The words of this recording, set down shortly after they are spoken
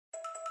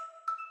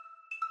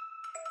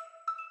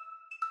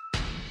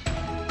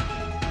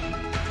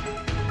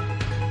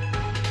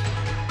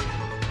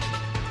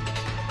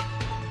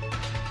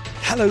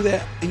Hello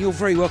there, and you're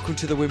very welcome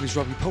to the Women's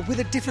Rugby Pod with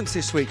a difference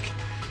this week.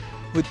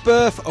 With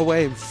Berth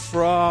away in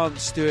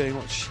France doing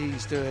what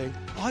she's doing,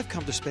 I've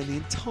come to spend the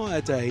entire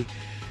day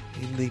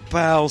in the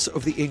bowels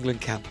of the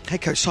England camp.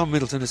 Head coach Simon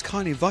Middleton has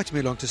kindly invited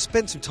me along to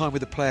spend some time with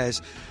the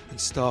players and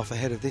staff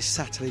ahead of this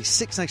Saturday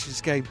Six Nations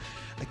game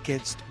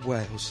against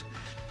Wales.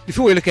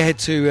 Before we look ahead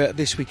to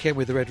this weekend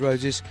with the Red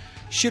Roses,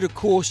 should of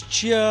course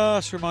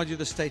just remind you of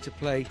the state of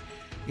play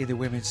in the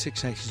Women's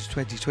Six Nations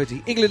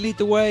 2020. England lead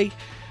the way,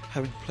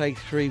 having played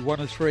 1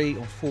 of 3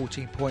 on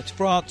 14 points.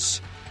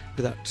 France,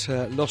 with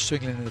that loss to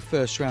England in the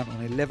first round,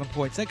 on 11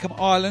 points. Then come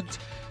Ireland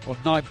on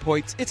 9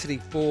 points. Italy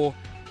 4.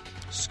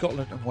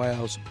 Scotland and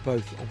Wales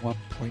both on 1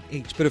 point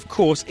each. But of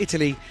course,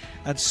 Italy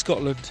and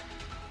Scotland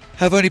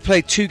have only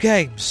played 2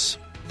 games.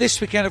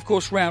 This weekend, of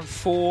course, round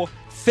 4.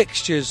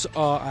 Fixtures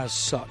are as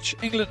such.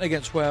 England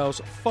against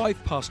Wales,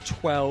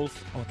 12:05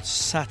 on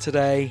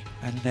Saturday.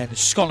 And then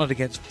Scotland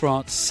against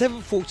France,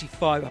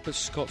 7:45 up at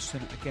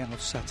Scotstoun again on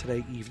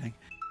Saturday evening.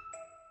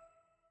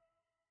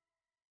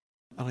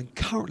 And I'm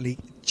currently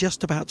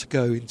just about to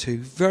go into,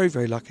 very,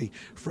 very lucky,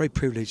 very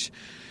privileged,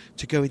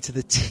 to go into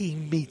the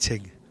team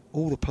meeting.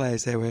 All the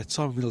players there where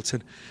Simon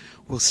Middleton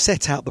will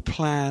set out the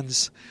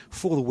plans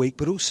for the week,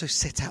 but also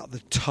set out the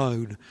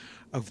tone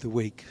of the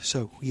week.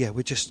 So, yeah,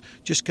 we're just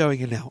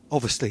going in now.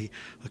 Obviously,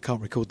 I can't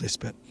record this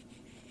bit.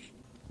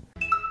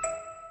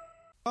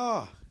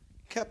 My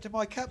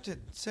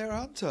captain, Sarah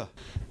Hunter.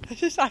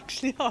 Is this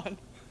actually on?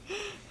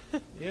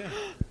 Yeah.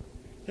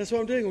 That's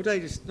what I'm doing all day,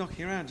 just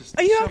knocking around, just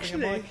Are you shoving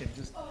actually? a mic in,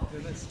 just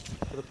doing this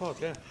for the pod,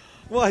 yeah.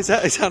 Why, is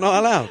that not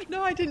allowed?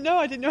 No, I didn't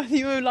know that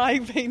you were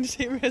like being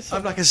serious.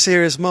 I'm like a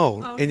serious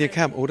mole Okay. in your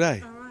camp all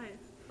day. All right.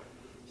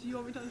 So you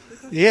want me to answer the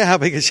question? Yeah, how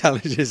big a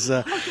challenge is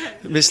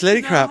Miss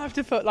Lady No, Crap? I have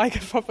to put like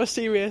a proper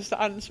serious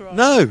answer on.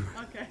 No.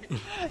 Okay.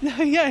 No,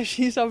 yeah,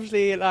 she's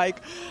obviously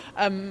like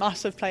a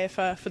massive player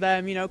for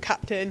them, you know,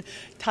 captain,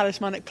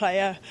 talismanic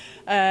player,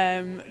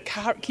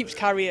 keeps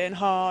carrying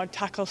hard,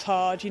 tackles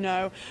hard, you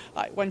know,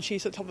 like when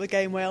she's at the top of the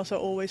game, Wales are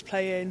always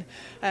playing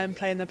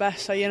the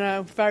best, so, you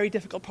know, very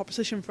difficult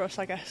proposition for us,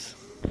 I guess.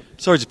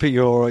 Sorry to put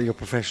your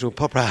professional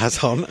popper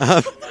hat on,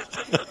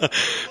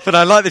 but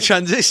I like the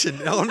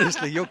transition.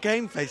 Honestly, your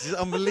game face is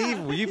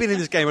unbelievable. You've been in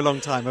this game a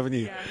long time, haven't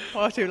you? Yeah,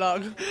 far too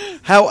long.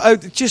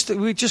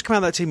 We just come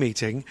out of that team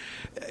meeting.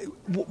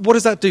 What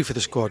does that do for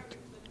the squad?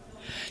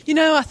 You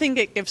know, I think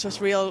it gives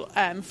us real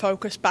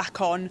focus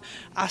back on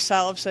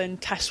ourselves and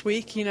test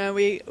week. You know,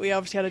 we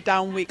obviously had a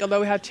down week,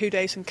 although we had 2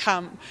 days in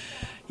camp.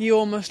 You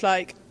almost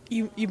like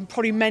you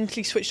probably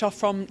mentally switched off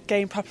from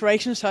game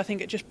preparation, so I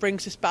think it just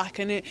brings us back,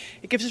 and it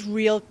gives us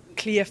real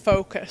clear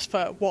focus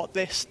for what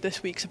this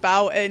week's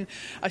about. And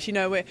as you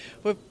know, we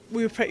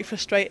were pretty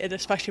frustrated,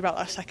 especially about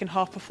our second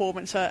half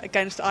performance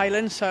against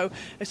Ireland, so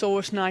it's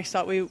always nice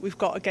that we've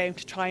got a game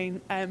to try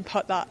and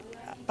put that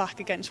back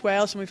against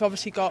Wales, and we've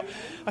obviously got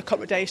a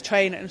couple of days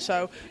training,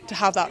 so to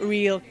have that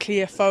real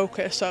clear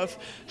focus of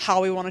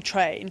how we want to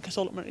train, because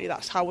ultimately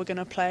that's how we're going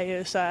to play,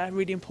 is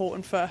really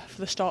important for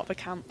the start of the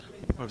camp.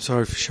 I'm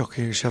sorry for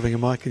shocking and shoving a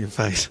mic in your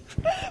face.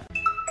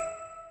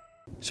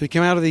 So we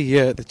came out of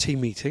the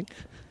team meeting.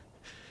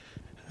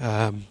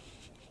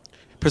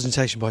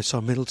 Presentation by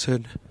Simon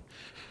Middleton,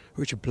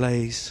 Richard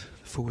Blaze,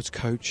 the forwards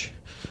coach,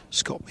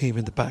 Scott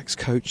Meeman, the backs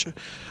coach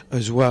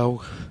as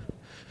well.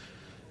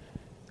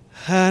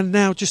 And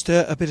now just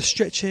a bit of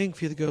stretching. A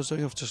few of the girls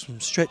going off to some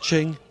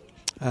stretching.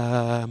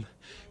 A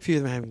few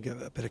of them having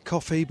a bit of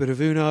coffee, a bit of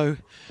Uno,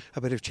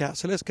 a bit of chat.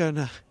 So let's go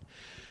and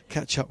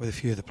catch up with a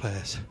few of the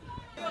players.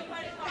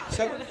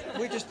 So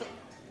we're just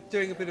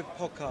doing a bit of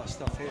podcast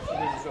stuff here for the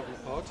Women's Rugby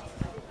Pod.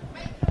 I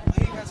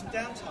hear you've had some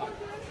downtime.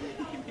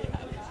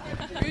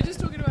 We were just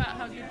talking about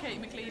how good Katie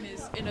McLean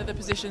is in other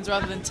positions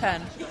rather than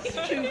 10.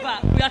 True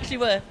fact. We actually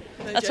were.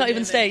 That's not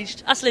even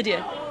staged. Ask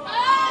Lydia.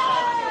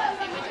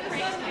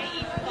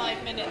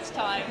 5 minutes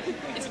time.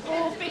 It's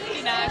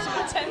 4:50 now, so we've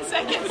got 10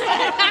 seconds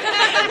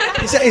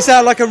left. Is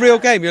that like a real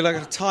game? You're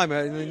like a timer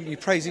and then you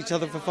praise each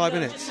other for 5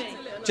 minutes?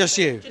 Just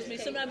you? Just me.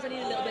 Sometimes I need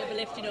a little bit of a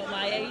lift, you know, at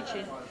my age.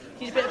 And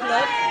need a bit of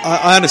love.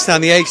 I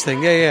understand the age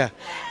thing, yeah.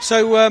 So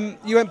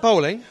you went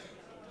bowling?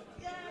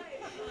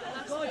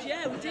 God,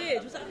 yeah, we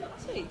did. Was that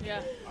last week?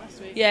 Yeah, last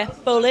week. Yeah,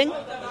 bowling.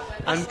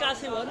 Ask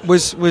Gaz who won.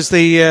 Was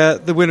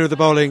the winner of the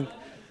bowling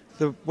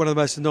one of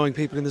the most annoying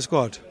people in the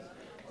squad?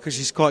 Because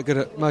she's quite good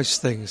at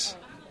most things.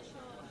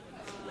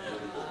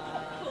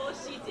 Of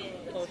course she did.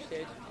 Of course she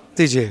did.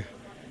 Did you?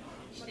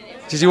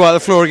 Did you wipe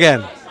the floor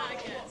again?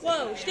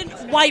 Whoa, she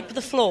didn't wipe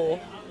the floor.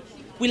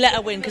 We let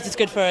her win because it's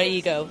good for her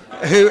ego.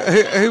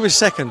 Who was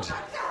second?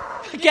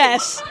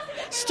 Guess.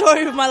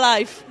 Story of my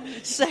life.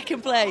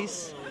 Second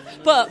place.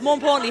 But more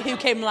importantly, who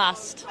came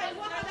last?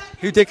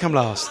 Who did come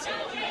last?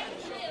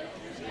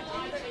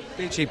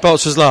 Beachy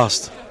Bolts was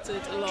last.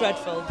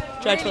 Dreadful.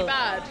 Really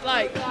bad,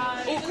 like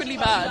awkwardly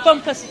bad.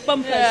 Bumpers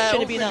Yeah, should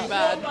have been awkwardly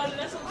up.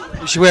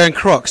 bad. Was she wearing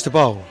Crocs to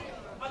bowl?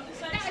 No,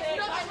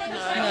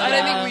 I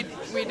don't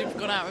think we'd have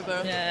gone out with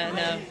her. Yeah,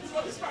 no.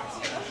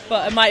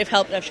 But it might have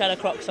helped if she had her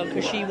Crocs on,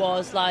 because she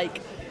was like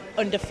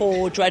under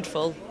 4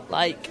 dreadful.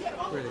 like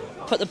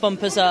put the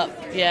bumpers up,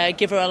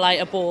 give her a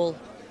lighter ball,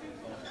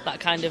 that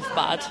kind of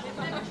bad.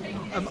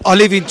 I'll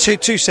leave you in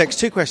two secs.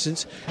 2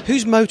 questions.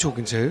 Who's Mo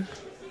talking to?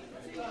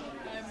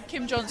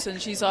 Kim Johnson,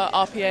 she's our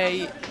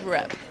RPA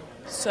rep.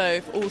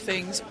 So for all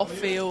things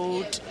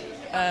off-field,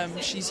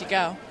 she's your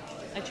gal.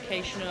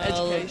 Education.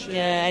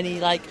 Any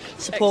like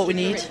support we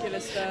need.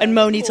 And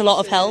Mo needs a lot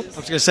of help. I was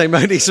going to say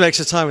Mo needs some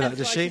extra time with that,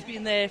 does she? She's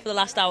been there for the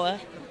last hour.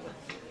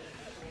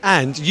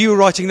 And you were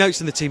writing notes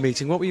in the team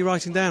meeting. What were you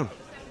writing down?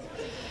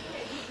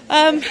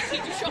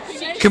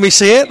 Can we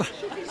see it?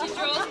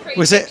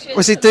 Was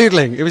it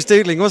doodling? It was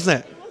doodling,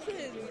 wasn't it?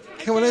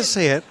 Come on, let's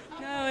see it.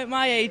 No, at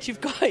my age, you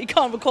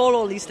can't recall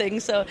all these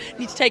things, so you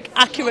need to take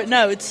accurate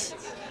notes.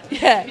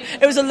 Yeah,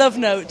 it was a love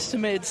note to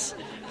mids.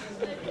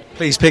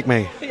 Please pick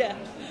me. Yeah,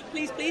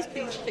 please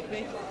pick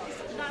me.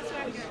 I'm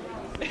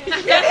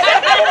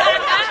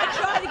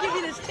trying to give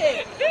you this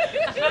tip.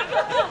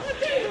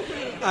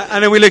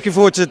 And are we looking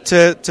forward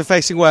to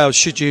facing Wales?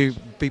 Should you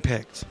be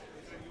picked?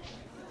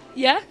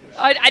 Yeah,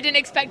 I didn't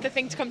expect the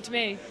thing to come to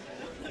me.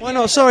 Why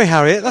not? Sorry,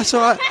 Harriet. That's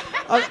all right.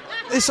 I'm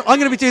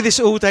going to be doing this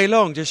all day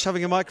long, just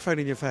shoving a microphone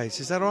in your face.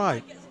 Is that all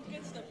right?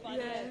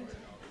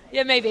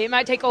 Yeah, maybe. It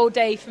might take all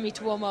day for me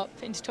to warm up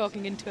into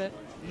talking into it.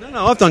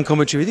 No, I've done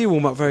commentary with you.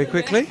 Warm up very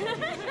quickly.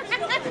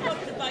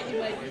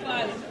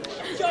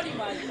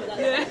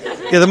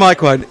 Yeah, the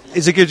mic one.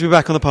 Is it good to be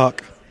back on the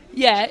park?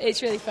 Yeah,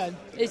 it's really fun.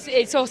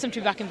 It's awesome to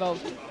be back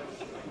involved.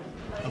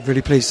 I'm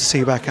really pleased to see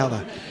you back out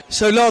there.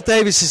 So Lord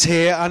Davis is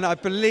here, and I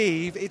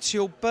believe it's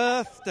your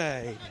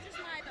birthday. It's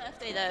my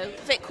birthday, though.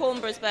 Vic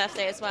Cornborough's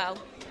birthday as well.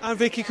 And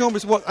Vicky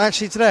Cornborough's what,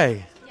 actually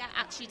today? Yeah,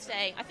 actually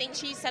today. I think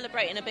she's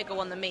celebrating a bigger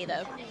one than me,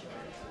 though.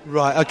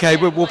 Right, okay,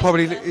 we'll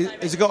probably...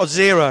 Has it got a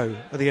 0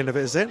 at the end of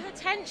it, is it?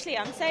 Potentially,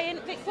 I'm saying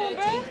Vic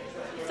Cornborough,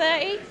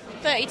 30.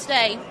 30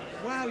 today.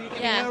 Wow, you're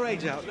giving her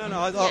age out.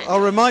 No, I'll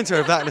remind her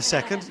of that in a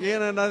second.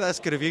 Yeah, no, that's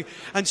good of you.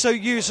 And so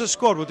you as a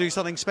squad will do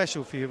something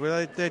special for you.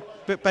 Will they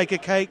bake a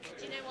cake?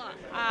 Do you know what?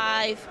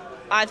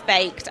 I've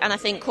baked, and I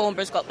think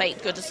Cornborough's got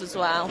baked goods as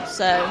well.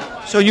 So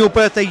on your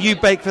birthday, you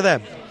bake for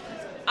them?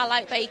 I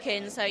like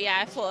baking, so yeah,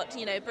 I thought,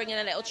 bringing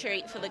a little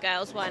treat for the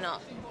girls, why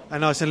not? A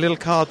nice little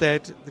card there.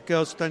 The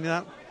girls done you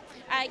that?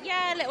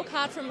 Yeah, a little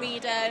card from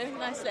Rido,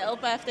 nice little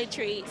birthday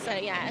treat. So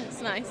yeah,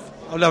 it's nice.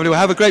 Oh, lovely. Well,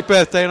 have a great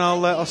birthday, and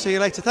I'll see you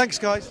later. Thanks,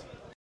 guys.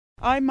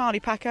 I'm Marley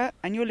Packer,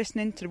 and you're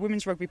listening to the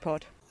Women's Rugby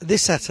Pod.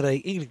 This Saturday,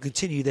 England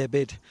continue their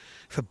bid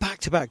for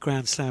back-to-back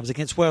Grand Slams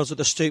against Wales at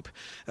the Stoop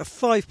at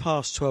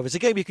 12:05. It's a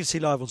game you can see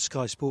live on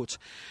Sky Sports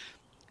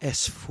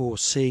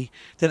S4C.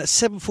 Then at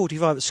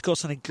 7:45 at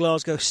Scotland in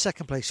Glasgow,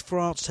 second place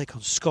France take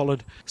on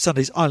Scotland.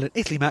 Sunday's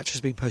Ireland-Italy match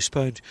has been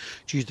postponed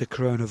due to the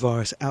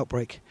coronavirus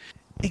outbreak.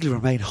 England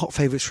remain hot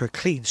favourites for a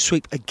clean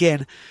sweep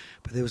again,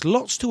 but there was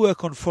lots to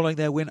work on following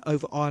their win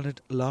over Ireland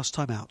last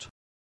time out.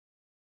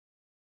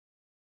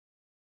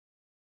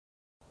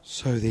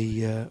 So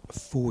the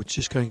forwards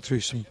just going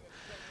through some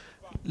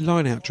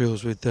line-out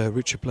drills with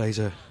Richard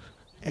Blazer.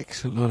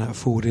 Excellent line-out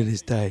forward in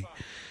his day.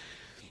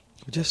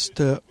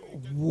 Just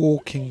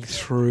walking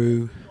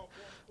through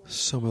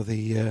some of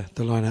the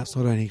line-outs,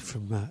 not only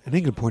from an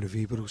England point of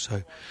view, but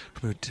also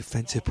from a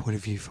defensive point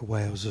of view for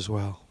Wales as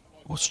well.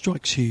 What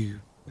strikes you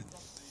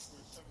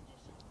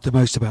the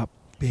most about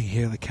being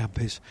here at the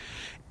camp is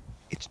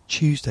it's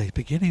Tuesday,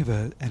 beginning of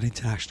an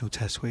international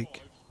test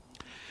week.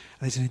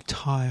 There's an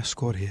entire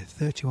squad here,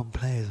 31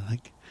 players, I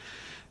think,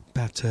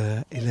 about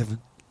 11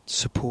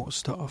 support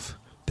staff.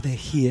 But they're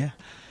here,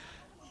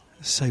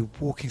 say,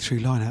 walking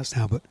through lineouts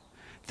now, but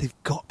they've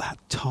got that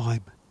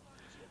time.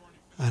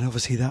 And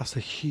obviously that's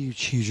the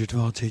huge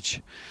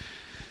advantage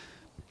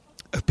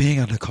of being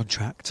under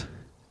contract,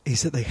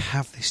 is that they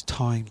have this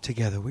time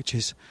together, which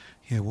is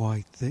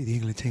why the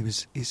England team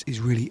is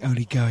really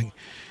only going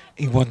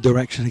in one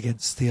direction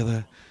against the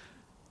other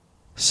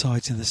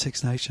sides in the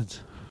Six Nations.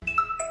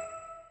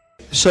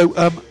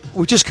 So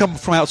we've just come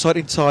from outside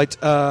inside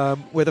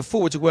where the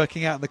forwards are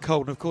working out in the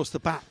cold, and of course the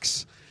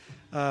backs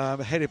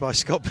headed by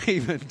Scott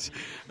Beeman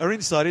are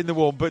inside in the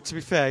warm. But to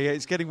be fair,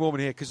 it's getting warm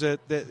in here because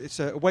it's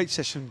a weight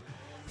session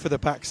for the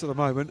backs at the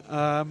moment.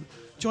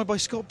 Joined by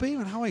Scott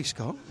Beeman. How are you,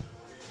 Scott?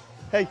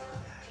 Hey,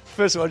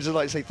 first of all, I'd just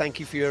like to say thank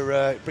you for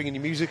your bringing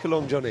your music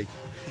along, Johnny.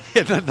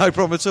 Yeah, no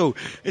problem at all.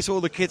 It's what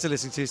all the kids are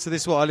listening to, so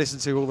this is what I listen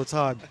to all the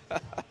time.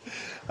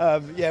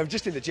 I'm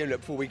just in the gym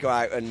before we go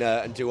out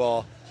and do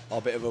our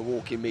bit of a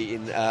walking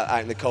meeting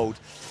out in the cold.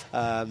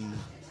 And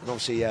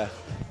obviously,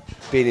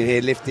 being in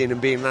here, lifting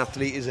and being an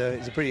athlete is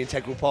a pretty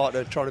integral part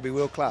of trying to be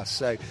world class.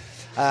 So,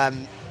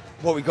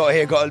 what we've got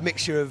here, got a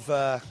mixture of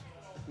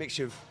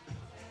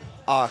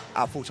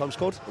our full-time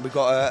squad, and we've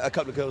got a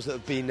couple of girls that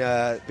have been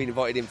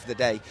invited in for the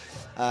day.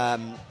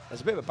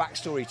 There's a bit of a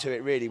backstory to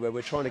it, really, where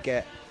we're trying to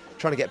get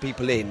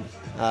people in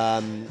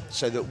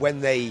so that when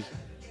they,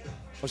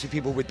 obviously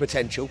people with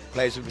potential,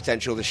 players with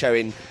potential, they're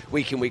showing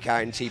week in, week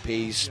out in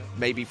TPs,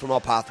 maybe from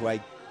our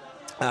pathway,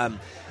 a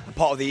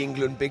part of the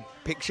England big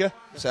picture.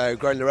 So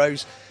growing the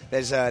rows,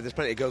 there's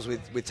plenty of girls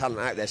with talent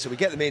out there. So we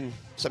get them in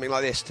something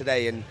like this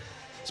today, and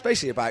it's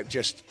basically about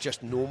just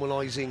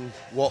normalising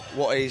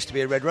what it is to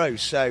be a Red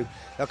Rose. So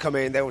they'll come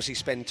in, they obviously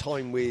spend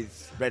time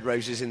with Red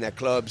Roses in their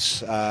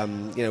clubs,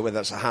 whether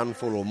that's a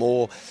handful or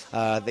more.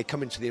 They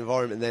come into the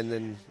environment,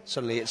 then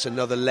suddenly it's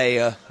another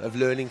layer of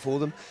learning for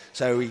them.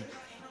 So we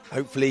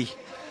hopefully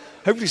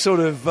sort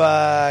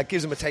of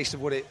gives them a taste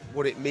of what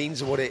it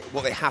means and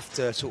what they have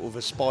to sort of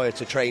aspire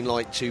to train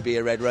like to be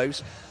a Red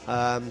Rose.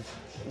 And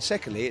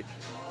secondly,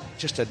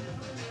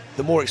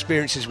 the more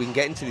experiences we can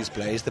get into these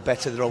players, the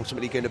better they're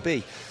ultimately going to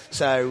be.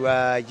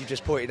 So you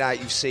just pointed out,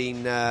 you've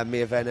seen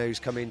Mia Venno's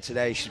come in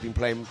today. She's been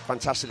playing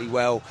fantastically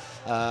well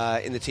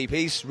in the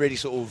TPs. Really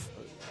sort of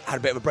had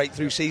a bit of a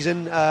breakthrough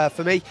season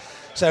for me.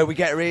 So we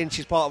get her in.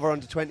 She's part of our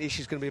under-20.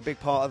 She's going to be a big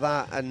part of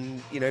that.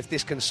 And if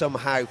this can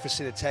somehow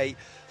facilitate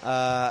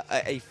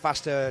a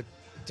faster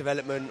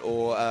development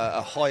or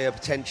a higher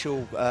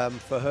potential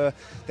for her,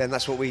 then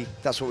that's what we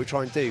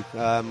try and do.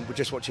 We're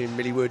just watching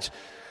Millie Wood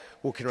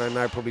walking around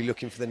now, probably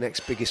looking for the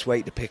next biggest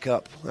weight to pick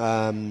up.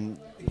 I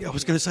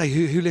was going to say,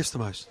 who lifts the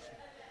most?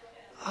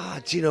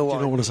 Do you know what? Do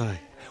you not want to say?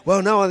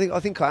 Well, no, I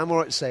think I am all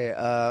right to say it.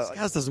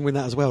 Skaz doesn't win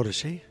that as well, does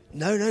she?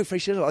 No,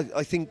 Fraser.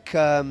 I think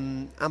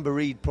Amber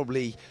Reid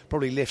probably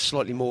lifts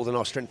slightly more than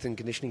our strength and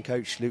conditioning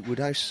coach, Luke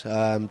Woodhouse.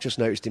 Just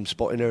noticed him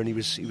spotting her, and he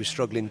was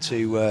struggling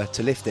to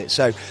lift it.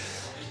 So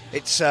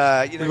it's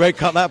we won't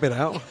cut that bit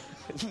out.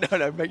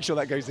 No, make sure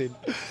that goes in.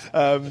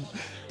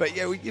 But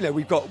yeah,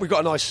 we've got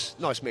a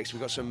nice mix. We've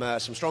got some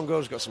strong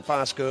girls, we've got some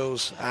fast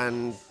girls,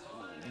 and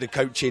the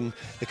coaching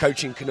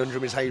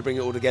conundrum is how you bring it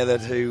all together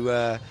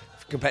to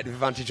competitive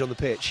advantage on the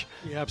pitch.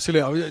 Yeah,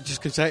 absolutely. I was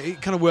just going to say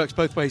it kind of works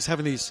both ways.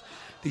 Having these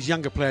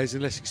younger players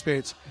and less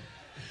experience,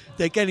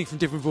 they're getting from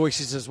different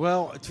voices as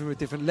well, from a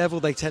different level.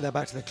 They take that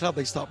back to the club.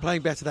 They start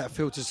playing better. That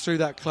filters through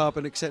that club,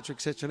 and etc.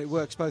 And it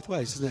works both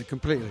ways, doesn't it?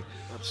 Completely.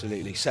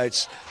 Absolutely. So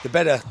it's the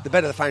better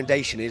the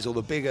foundation is, or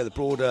the bigger, the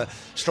broader,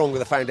 stronger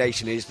the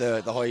foundation is,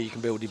 the higher you can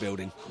build your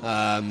building.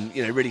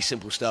 Really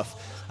simple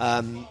stuff.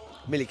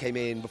 Millie came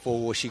in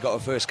before she got her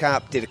first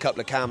cap, did a couple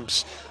of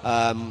camps.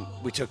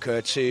 We took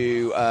her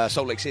to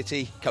Salt Lake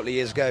City a couple of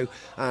years ago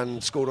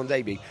and scored on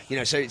debut.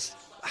 So it's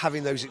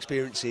having those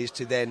experiences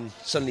to then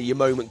suddenly your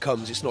moment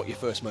comes. It's not your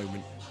first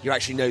moment. You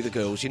actually know the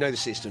girls, you know the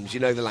systems, you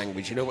know the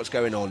language, you know what's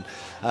going on.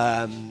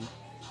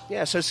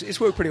 So it's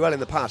worked pretty well in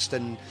the past,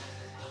 and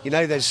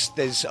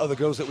there's other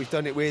girls that we've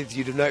done it with.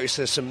 You'd have noticed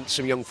there's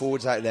some young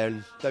forwards out there,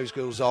 and those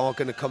girls are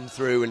going to come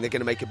through and they're going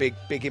to make a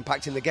big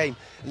impact in the game.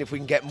 And if we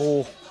can get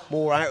more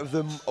out of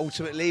them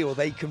ultimately, or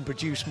they can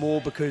produce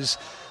more because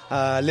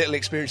little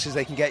experiences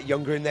they can get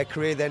younger in their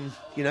career, then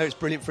it's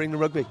brilliant for England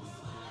rugby.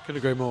 Couldn't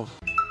agree more.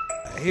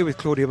 Here with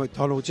Claudia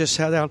McDonald, just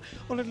sat down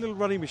on a little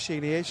running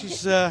machine here.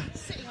 She's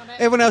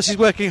everyone else is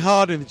working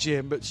hard in the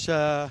gym, but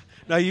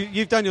no,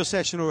 you've done your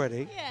session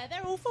already. Yeah,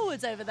 they're all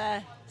forwards over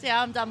there. So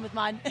yeah, I'm done with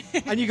mine.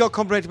 And you got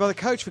complimented by the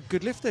coach for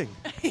good lifting.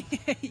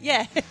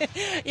 Yeah,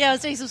 I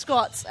was doing some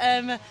squats.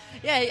 I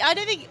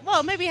don't think.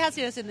 Well, maybe he has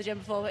seen us in the gym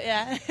before, but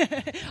yeah,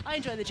 I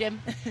enjoy the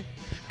gym.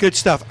 Good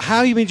stuff. How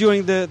have you been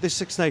enjoying the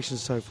Six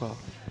Nations so far?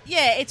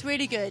 Yeah, it's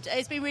really good.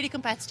 It's been really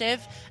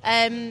competitive.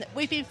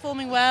 We've been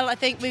performing well. I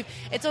think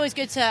it's always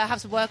good to have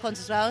some work-ons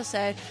as well. So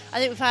I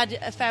think we've had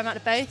a fair amount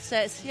of both. So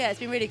it's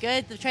been really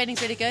good. The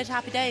training's really good.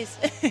 Happy days.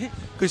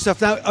 Good stuff.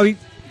 Now,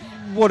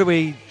 what are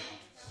we?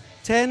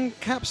 10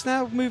 caps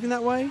now, moving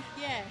that way?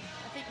 Yeah,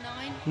 I think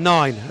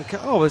 9. Okay.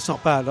 Oh, that's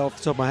not bad off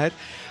the top of my head.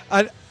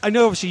 And I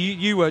know, obviously,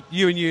 you were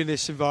in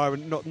this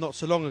environment not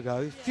so long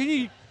ago. A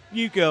few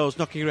new girls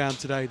knocking around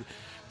today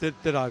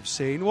that I've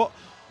seen.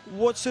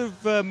 What sort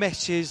of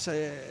messages,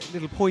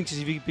 little pointers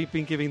have you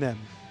been giving them?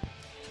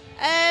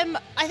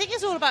 I think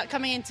it's all about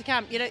coming into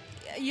camp.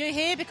 You're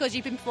here because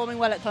you've been performing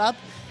well at club,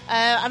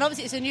 and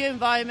obviously it's a new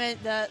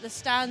environment. The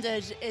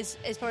standard is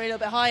probably a little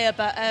bit higher,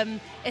 but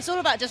it's all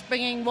about just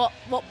bringing what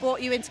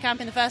brought you into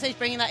camp in the first stage,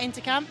 bringing that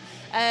into camp.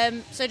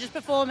 So just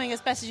performing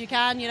as best as you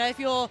can. If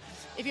you're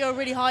a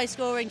really high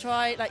scoring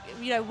try,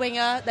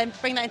 winger, then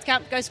bring that into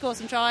camp, go score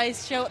some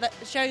tries, show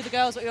the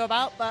girls what you're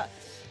about. But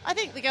I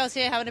think the girls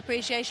here have an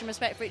appreciation,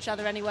 respect for each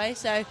other anyway.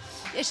 So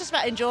it's just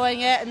about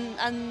enjoying it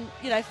and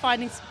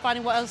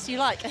finding what else you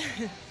like.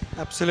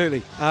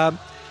 Absolutely.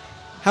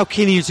 How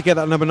keen are you to get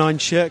that number 9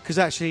 shirt? Because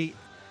actually,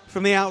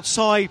 from the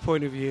outside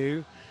point of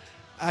view,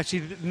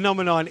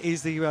 number 9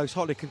 is the most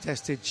hotly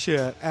contested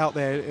shirt out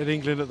there in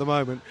England at the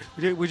moment.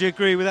 Would you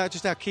agree with that?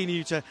 Just how keen are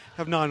you to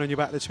have 9 on your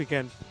back this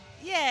weekend?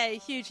 Yeah,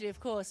 hugely, of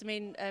course. I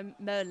mean,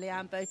 Mo and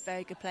Leanne, both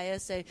very good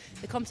players, so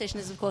the competition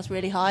is, of course,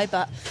 really high.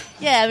 But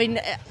yeah, I mean,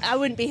 I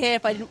wouldn't be here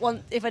if I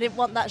didn't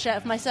want that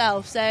shirt for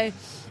myself. So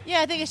yeah,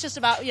 I think it's just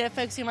about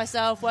focusing on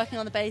myself, working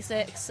on the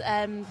basics,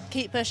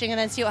 keep pushing, and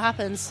then see what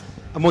happens.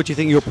 And what do you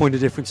think your point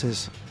of difference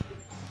is?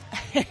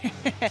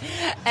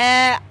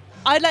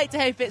 I'd like to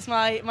hope it's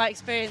my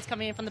experience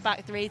coming in from the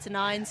back 3 to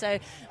 9, so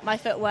my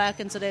footwork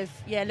and sort of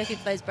looking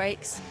for those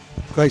breaks.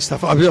 Great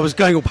stuff. I was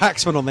going all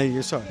Paxman on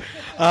there. Sorry.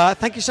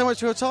 Thank you so much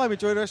for your time.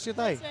 Enjoy the rest of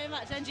your day. Thanks very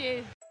much, and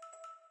you.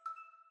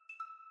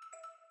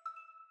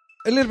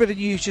 A little bit of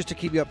news just to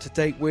keep you up to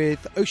date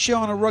with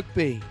Oceania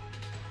Rugby.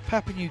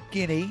 Papua New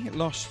Guinea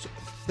lost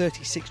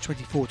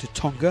 36-24 to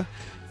Tonga.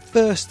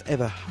 First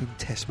ever home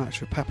test match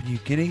for Papua New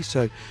Guinea,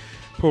 so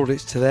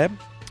plaudits to them.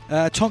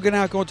 Tonga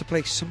now go on to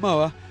play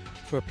Samoa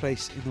for a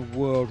place in the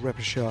world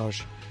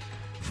repechage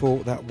for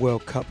that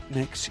World Cup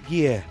next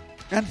year.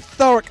 And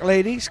Thurrock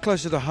ladies,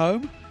 closer to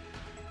home.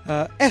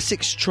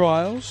 Essex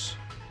trials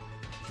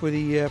for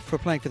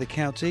playing for the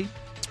county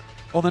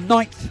on the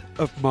 9th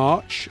of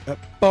March at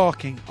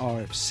Barking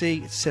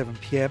RFC at 7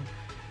 p.m.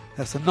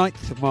 That's the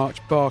 9th of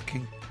March,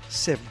 Barking,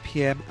 7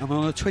 p.m. And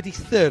on the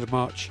 23rd of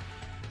March,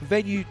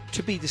 venue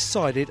to be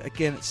decided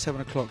again at 7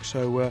 o'clock.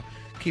 So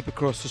keep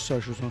across the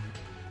socials on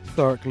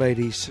Thurrock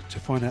ladies to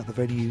find out the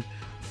venue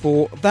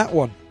for that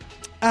one.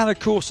 And of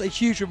course, a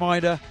huge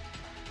reminder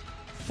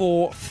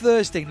for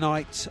Thursday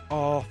night,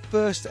 our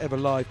first ever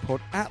live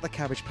pod at the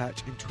Cabbage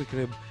Patch in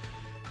Twickenham,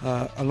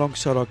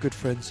 alongside our good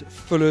friends at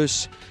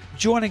Fuller's.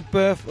 Joining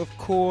Berth, of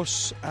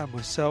course, and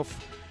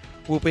myself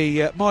will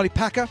be Marley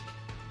Packer,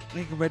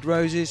 Lincoln Red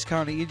Roses,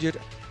 currently injured,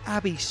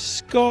 Abby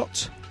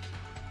Scott,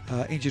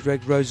 injured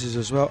Red Roses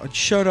as well, and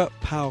Shona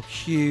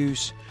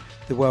Powell-Hughes,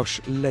 the Welsh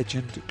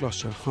legend,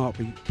 Gloucester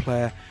Hartby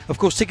player. Of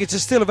course, tickets are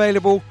still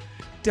available,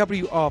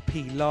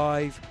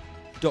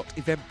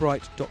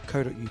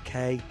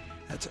 wrplive.eventbrite.co.uk.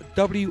 That's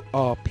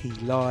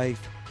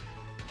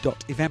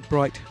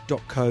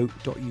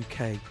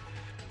wrplive.eventbrite.co.uk.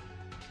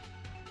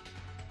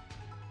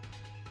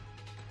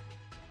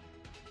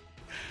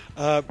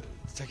 I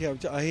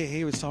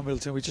hear with Simon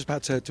Middleton. We're just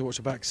about to watch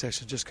a back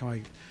session, just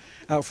coming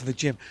out from the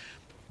gym.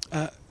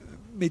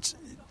 It's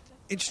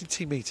interesting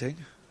team meeting.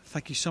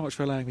 Thank you so much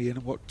for allowing me in,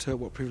 and what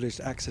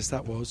privileged access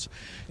that was.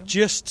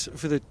 Just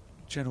for the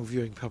general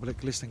viewing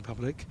public, listening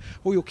public,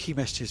 what are your key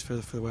messages for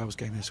the Wales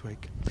game this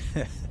week?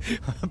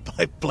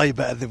 Play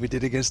better than we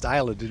did against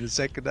Ireland in the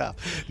second half.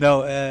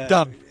 No,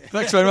 done.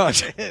 Thanks very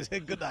much.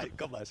 Good night.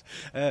 God bless.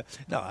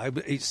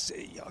 It's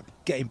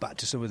getting back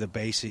to some of the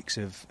basics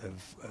of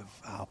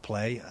our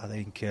play. I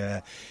think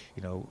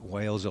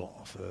Wales will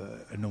offer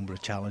a number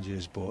of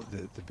challenges, but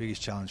the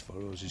biggest challenge for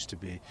us is to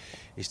be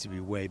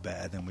way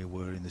better than we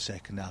were in the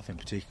second half, in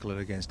particular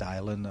against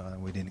Ireland.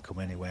 We didn't come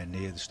anywhere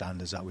near the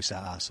standards that we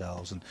set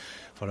ourselves, and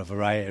for a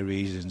variety of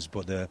reasons.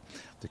 But the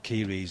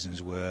key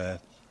reasons were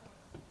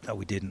that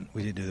we didn't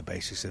do the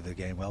basics of the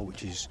game well,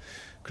 which is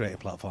create a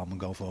platform and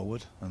go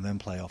forward and then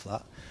play off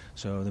that.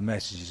 So the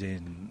message is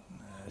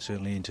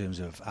certainly in terms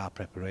of our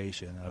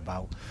preparation,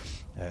 about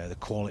the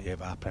quality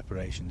of our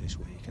preparation this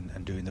week,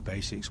 and doing the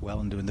basics well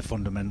and doing the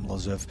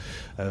fundamentals of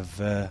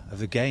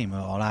the game,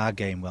 or our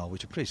game well,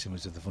 which are pretty similar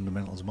to the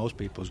fundamentals of most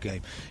people's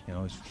game.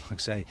 Like I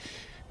say,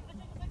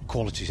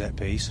 quality set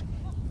piece,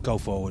 go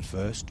forward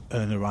first,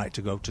 earn the right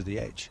to go to the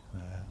edge.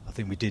 I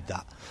think we did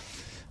that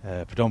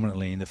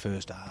predominantly in the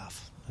first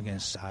half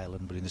against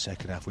Ireland, but in the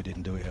second half we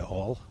didn't do it at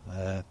all.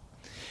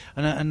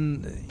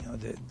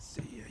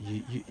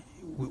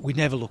 We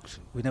never looked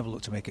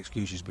to make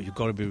excuses, but you've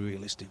got to be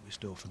realistic with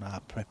stuff. And our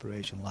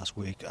preparation last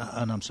week,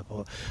 and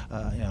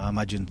I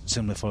imagine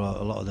similar for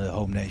a lot of the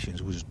home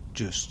nations, was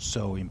just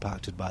so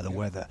impacted by the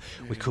weather.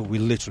 We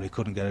literally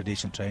couldn't get a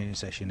decent training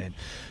session in.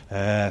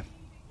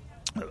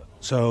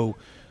 So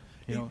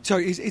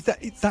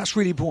that's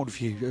really important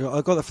for you. I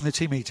got that from the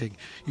team meeting.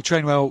 You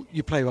train well,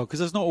 you play well, because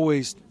there's not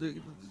always.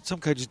 Some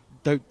coaches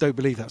don't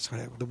believe that's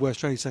the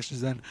worst training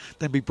sessions then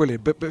be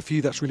brilliant, but for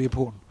you that's really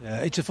important. Yeah,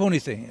 it's a funny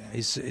thing.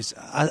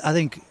 I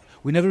think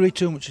we never read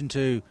too much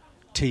into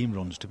team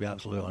runs, to be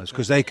absolutely honest,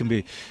 because they can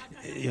be,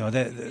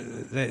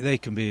 they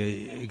can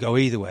be go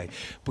either way.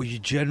 But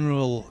your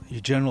general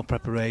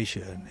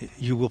preparation,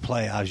 you will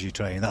play as you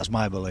train. That's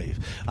my belief,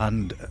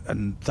 and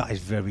that is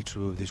very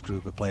true of this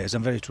group of players,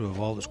 and very true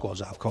of all the squads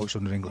that I've coached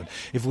under England.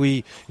 If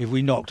we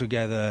knock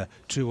together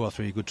 2 or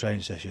 3 good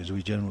training sessions,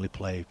 we generally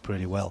play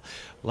pretty well.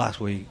 Last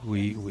week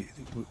we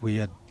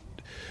had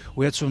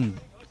some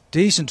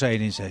decent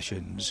training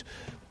sessions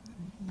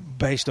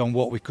based on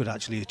what we could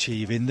actually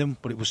achieve in them,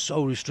 but it was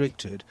so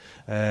restricted,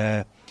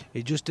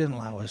 it just didn't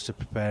allow us to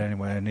prepare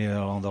anywhere near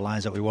along the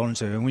lines that we wanted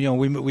to. And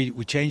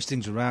we changed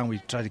things around. We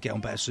tried to get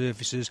on better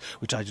surfaces.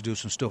 We tried to do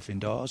some stuff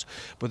indoors,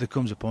 but there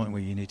comes a point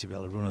where you need to be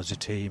able to run as a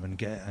team and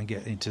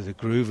get into the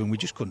groove, and we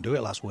just couldn't do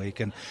it last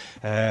week. And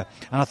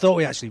I thought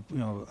we actually,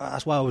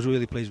 that's why I was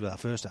really pleased with our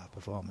first half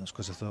performance,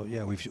 because I thought,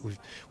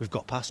 we've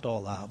got past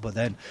all that. But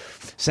then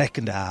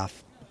second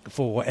half,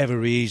 for whatever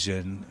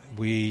reason,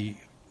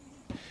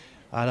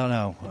 I don't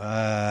know.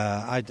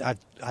 I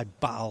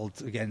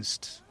battled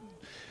against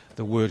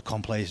the word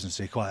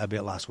complacency quite a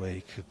bit last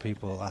week.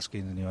 People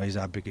asking, is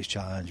our biggest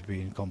challenge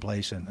being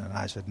complacent? And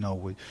I said,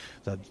 no,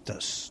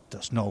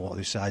 that's not what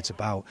this side's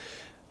about.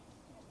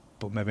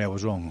 But maybe I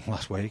was wrong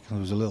last week. There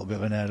was a little bit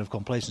of an air of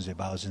complacency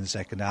about us in the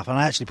second half. And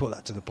I actually put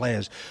that to the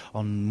players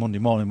on Monday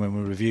morning when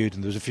we reviewed,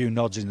 and there was a few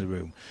nods in the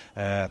room.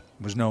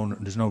 There's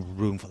no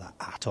room for that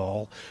at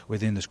all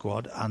within the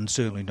squad, and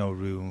certainly no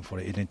room for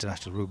it in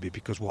international rugby,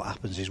 because what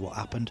happens is what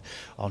happened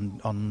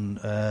on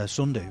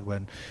Sunday,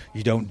 when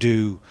you don't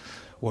do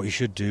what you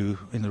should do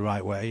in the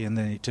right way, and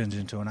then it turns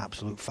into an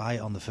absolute fight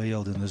on the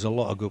field. And there's a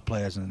lot of good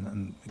players,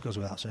 and it goes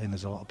without saying,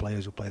 there's a lot of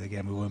players who play the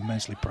game who are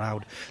immensely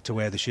proud to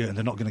wear the shirt, and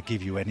they're not going to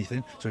give you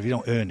anything. So if you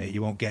don't earn it,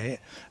 you won't get it.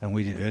 And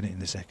we didn't earn it in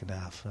the second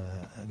half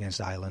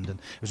against Ireland, and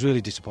it was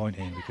really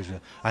disappointing because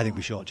I think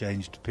we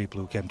shortchanged people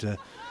who came to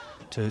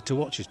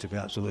watch us, to be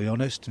absolutely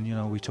honest.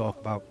 And we talk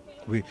about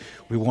we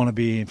want to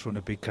be in front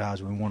of big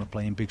crowds, we want to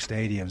play in big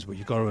stadiums, but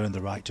you've got to earn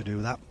the right to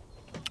do that.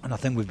 And I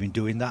think we've been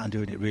doing that and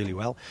doing it really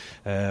well,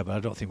 but I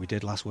don't think we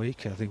did last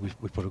week. I think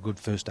we put a good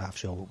first half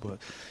show, but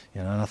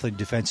and I think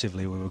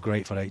defensively we were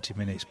great for 80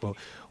 minutes, but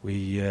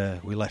we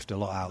left a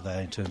lot out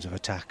there in terms of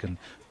attack, and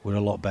we're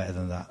a lot better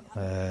than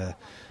that.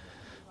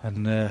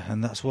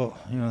 And that's what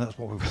that's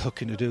what we were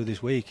looking to do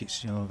this week.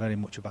 It's very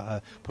much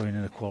about putting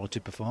in a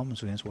quality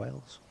performance against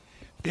Wales.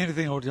 The only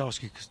thing I would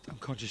ask you, because I'm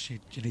conscious you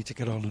need to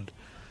get on and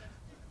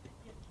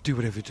do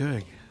whatever you're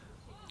doing.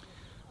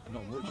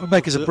 Well,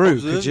 make us a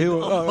brew, could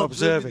you?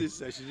 Observing.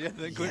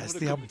 Yes,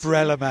 the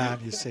umbrella man,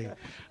 you see.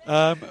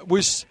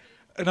 Was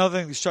another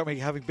thing that struck me,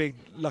 having been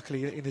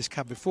luckily in this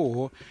camp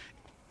before,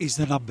 is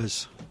the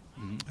numbers.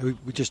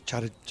 We just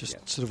chatted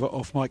sort of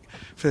off mic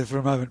for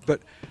a moment,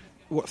 but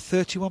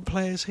 31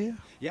 players here?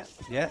 Yeah.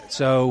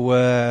 So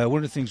one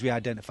of the things we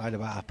identified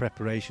about our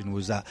preparation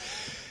was that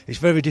it's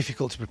very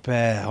difficult to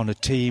prepare on a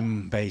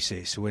team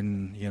basis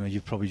when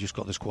you've probably just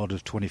got the squad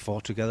of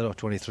 24 together or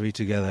 23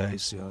 together.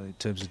 It's in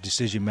terms of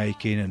decision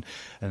making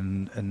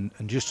and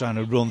just trying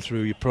to run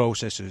through your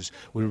processes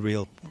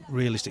with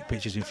realistic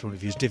pictures in front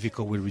of you is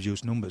difficult with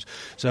reduced numbers.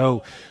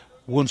 So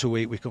once a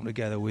week we come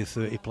together with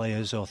 30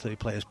 players or 30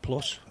 players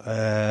plus,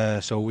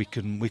 so we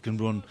can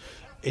run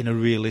in a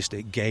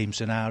realistic game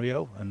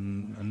scenario,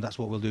 and that's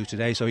what we'll do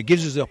today. So it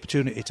gives us the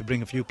opportunity to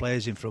bring a few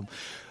players in from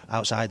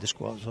outside the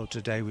squad. So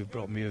today we've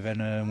brought Mia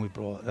Venner and we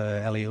brought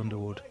Ellie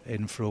Underwood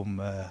in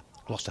from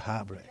Gloucester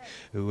Hartpury,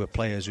 who are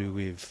players who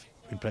we've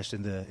impressed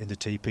in the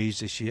TPs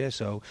this year.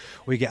 So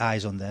we get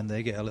eyes on them,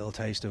 they get a little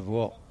taste of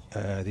what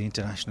the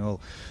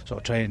international sort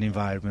of training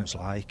environment's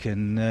like,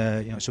 and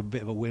it's a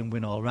bit of a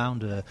win-win all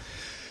round.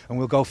 And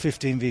we'll go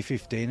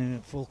 15v15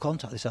 in full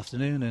contact this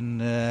afternoon,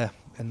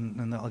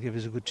 and that'll give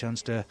us a good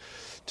chance to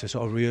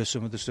sort of rehearse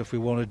some of the stuff we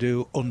want to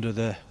do under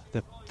the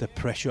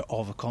pressure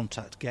of a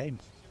contact game.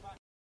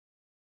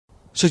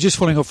 So just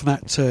following off from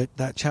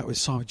that chat with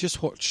Simon,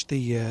 just watch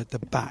the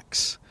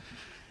backs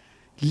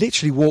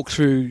literally walk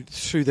through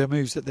their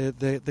moves that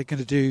they're going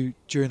to do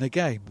during the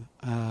game.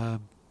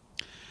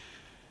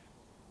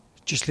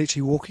 Just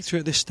literally walking through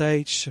at this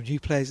stage, some new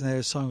players in there,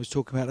 as Simon was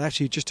talking about.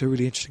 Actually, just a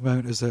really interesting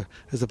moment as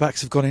the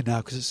backs have gone in now,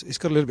 because it's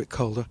got a little bit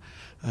colder.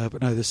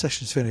 But no, the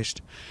session's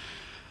finished.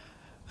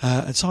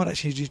 And Simon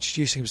actually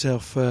introducing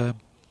himself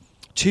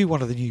to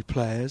one of the new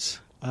players.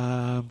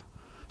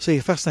 So a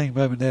fascinating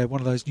moment there, one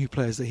of those new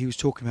players that he was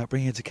talking about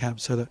bringing into camp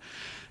so that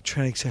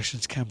training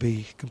sessions can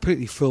be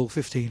completely full,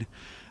 15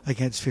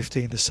 against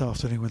 15 this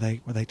afternoon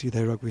when they do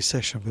their rugby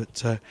session.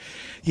 But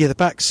the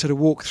back sort of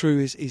walk through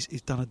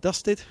is done and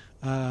dusted.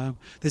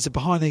 There's a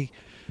behind the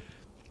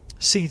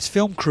scenes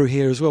film crew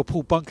here as well.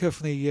 Paul Bunker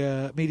from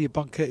the media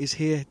bunker is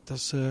here,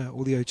 does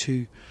all the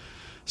O2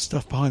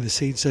 stuff behind the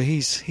scenes. So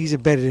he's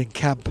embedded in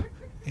camp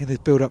in the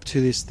build up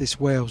to this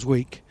Wales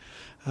week,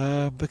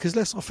 because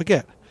let's not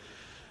forget,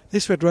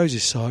 this Red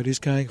Roses side is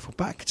going for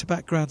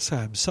back-to-back Grand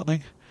Slams,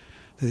 something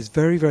that is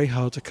very, very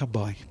hard to come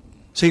by.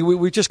 See,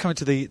 we're just coming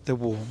to the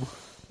warm.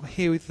 We're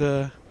here with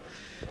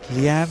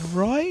Leanne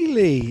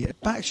Riley.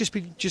 Back's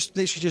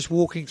literally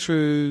walking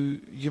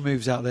through your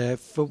moves out there.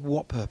 For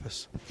what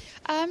purpose?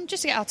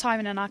 Just to get our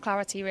timing and our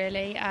clarity,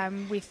 really.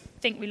 We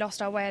think we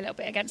lost our way a little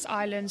bit against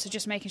Ireland, so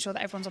just making sure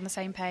that everyone's on the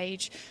same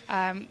page.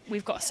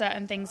 We've got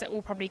certain things that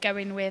we'll probably go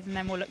in with, and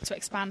then we'll look to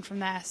expand from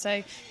there.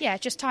 So, yeah,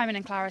 just timing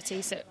and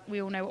clarity so we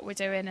all know what we're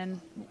doing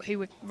and who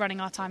we're running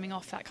our timing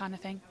off, that kind of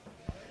thing.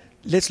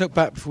 Let's look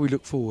back before we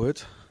look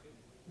forward.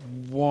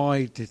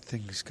 Why did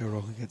things go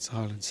wrong against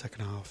Ireland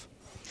second half?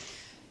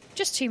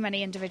 Just too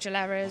many individual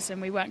errors,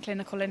 and we weren't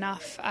clinical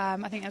enough. I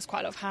think there's quite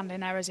a lot of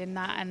handling errors in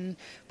that, and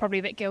probably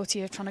a bit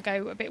guilty of trying to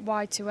go a bit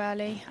wide too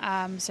early.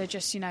 So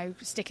just,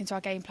 sticking to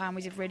our game plan.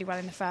 We did really well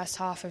in the first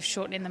half of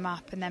shortening them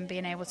up and then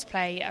being able to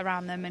play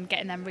around them and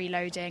getting them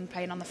reloading,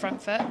 playing on the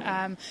front foot.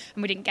 And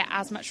we didn't get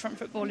as much front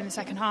foot ball in the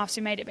second half, so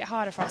we made it a bit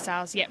harder for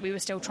ourselves, yet we were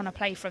still trying to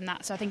play from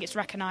that. So I think it's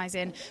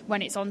recognising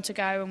when it's on to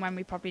go and when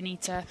we probably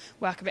need to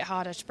work a bit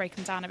harder to break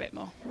them down a bit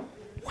more.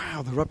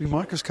 Wow, the rugby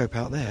microscope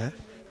out there.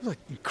 What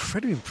an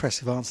incredibly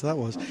impressive answer that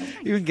was.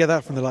 You wouldn't get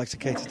that from the likes of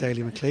Katie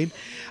Daly-McLean.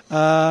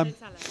 No,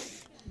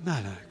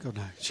 God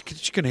no.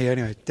 She couldn't hear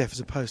anyway, deaf as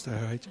a post at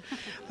her age.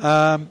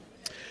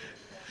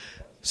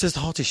 So it's the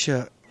hottest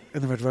shirt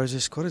in the Red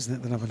Roses squad, isn't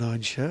it? The number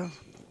 9 shirt.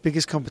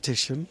 Biggest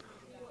competition.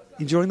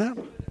 Enjoying that?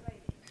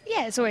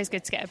 Yeah, it's always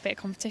good to get a bit of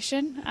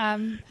competition.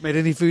 Made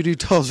any voodoo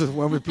dolls with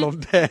one with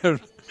blonde hair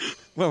and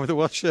one with a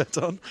white shirt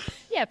on?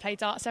 Yeah, play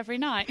darts every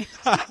night.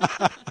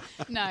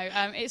 No,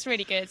 it's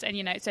really good, and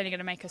it's only going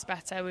to make us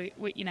better.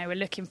 We're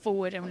looking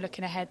forward and we're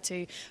looking ahead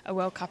to a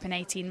World Cup in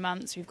 18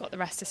 months. We've got the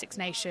rest of Six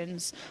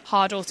Nations,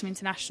 hard autumn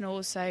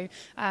internationals, so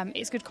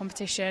it's good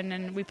competition,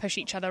 and we push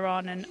each other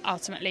on. And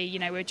ultimately,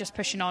 we're just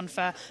pushing on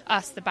for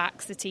us, the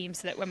backs, the team,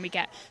 so that when we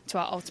get to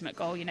our ultimate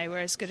goal, we're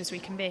as good as we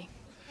can be.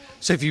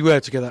 So if you were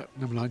to get that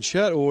number 9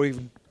 shirt, or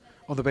even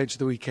on the bench of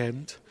the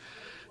weekend,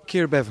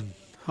 Kira Bevan,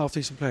 half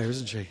decent player,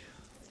 isn't she?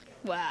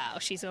 Well,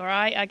 she's all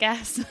right, I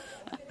guess.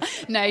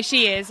 No,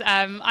 she is.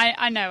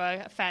 I know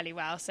her fairly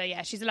well, so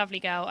yeah, she's a lovely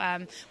girl.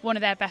 One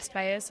of their best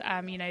players.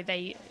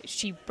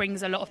 She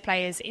brings a lot of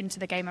players into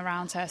the game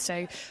around her,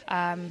 so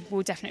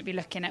we'll definitely be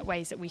looking at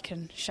ways that we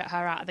can shut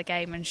her out of the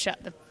game and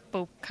shut the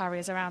ball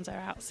carriers around her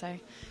out. So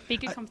be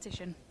good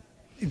competition.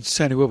 It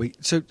certainly will be.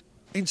 So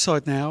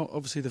inside now,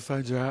 obviously the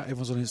phones are out.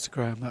 Everyone's on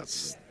Instagram.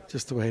 That's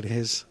just the way it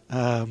is.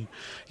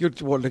 You're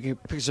looking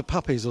at pictures of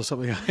puppies or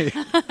something, are you?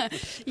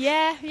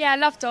 Yeah, I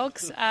love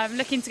dogs.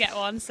 Looking to get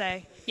one,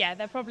 so yeah,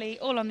 they're probably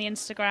all on the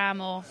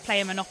Instagram or play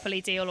a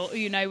Monopoly deal, or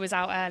Uno was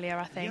out earlier,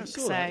 I think.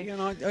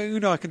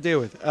 Uno I can deal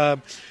with.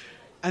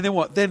 And then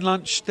what? Then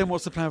lunch. Then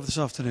what's the plan for this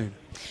afternoon?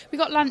 We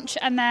got lunch,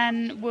 and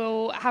then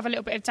we'll have a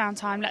little bit of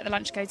downtime, let the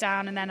lunch go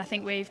down, and then I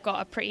think we've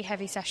got a pretty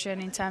heavy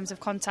session in terms of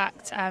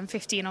contact,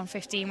 15 on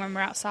 15 when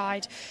we're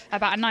outside,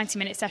 about a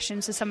 90-minute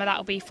session, so some of that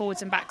will be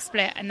forwards and back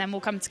split, and then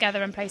we'll come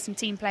together and play some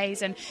team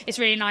plays, and it's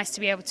really nice to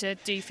be able to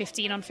do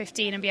 15 on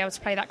 15 and be able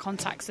to play that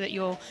contact so that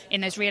you're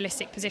in those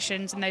realistic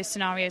positions and those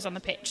scenarios on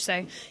the pitch.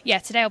 So yeah,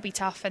 today will be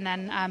tough, and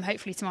then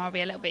hopefully tomorrow will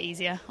be a little bit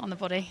easier on the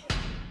body.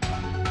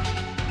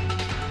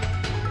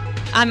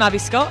 I'm Abby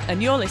Scott,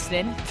 and you're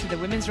listening to the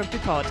Women's Rugby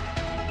Pod.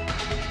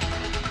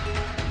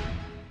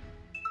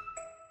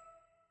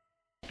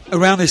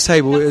 Around this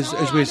table, as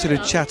we're sort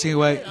of chatting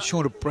away,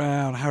 Shauna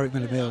Brown, Harriet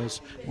Miller-Mills,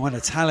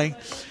 Moana Talling,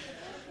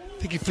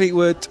 Vicky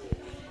Fleetwood,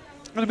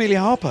 and Amelia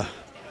Harper.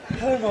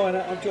 Hello,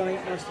 Moana. I'm Johnny.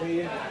 Nice to meet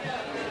you. Say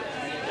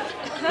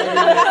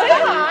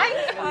hi.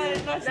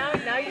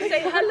 Now you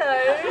say hello.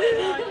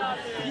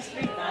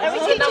 That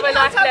was another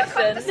life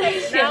lesson.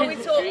 Now we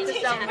talk to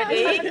somebody.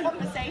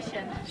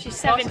 She's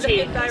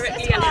 17.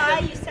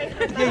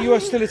 Yeah, you are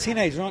still a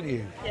teenager, aren't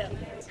you? Yeah.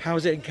 How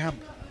is it in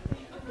camp?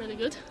 Really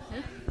good.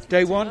 Yeah.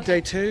 Day 1, day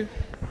 2?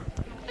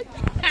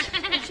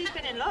 She's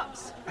been in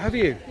lots. Have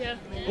you? Yeah.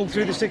 All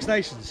through the Six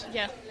Nations?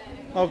 Yeah.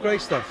 Oh,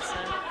 great stuff.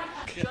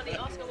 Johnny,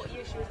 ask her what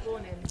year she was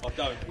born in. I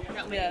don't.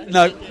 Yeah.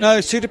 No,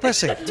 it's too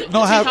depressing.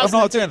 I'm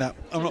not doing that.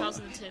 I'm not.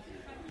 2002.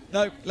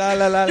 No, la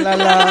la la la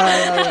la la.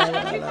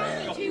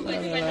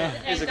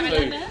 Here's a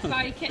clue.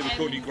 Can we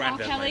call you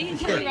Grandad?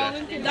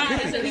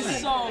 That is a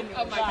song.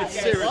 Oh my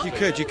God. You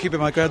could. You keep it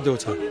my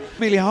granddaughter.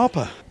 Amelia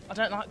Harper. I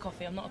don't like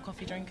coffee. I'm not a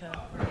coffee drinker,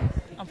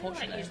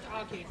 unfortunately. You used to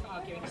argue for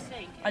arguing's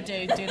sake. I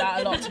do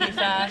that a lot, to be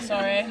fair.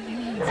 Sorry. Do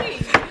you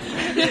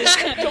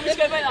want me to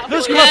go make that? That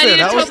was quite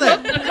that,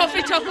 wasn't it? A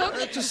coffee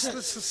top-up?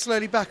 Just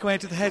slowly back away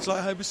into the heads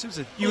like Homer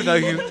Simpson. You would know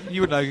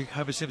who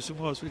Homer Simpson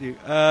was, would you?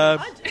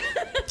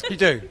 You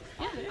do?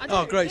 Yeah, I do.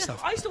 Oh, great Yeah,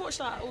 stuff. I used to watch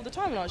that all the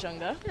time when I was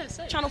younger. Yeah,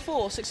 same. Channel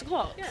 4, 6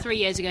 o'clock. Yeah. 3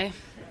 years ago.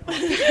 I'm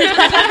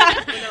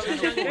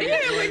 20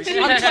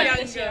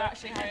 years ago,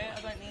 actually, Harriet.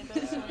 I don't need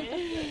this.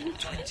 Sorry.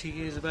 20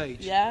 years of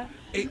age. Yeah.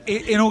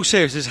 In all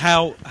seriousness,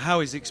 how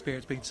has the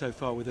experience been so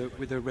far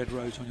with the red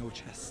rose on your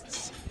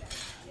chests?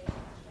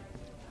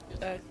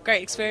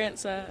 Great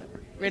experience.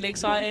 Really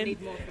exciting.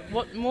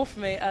 What more for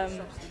me?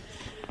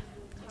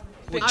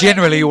 But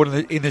generally, you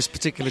want in this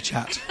particular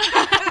chat.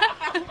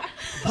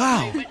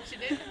 Wow.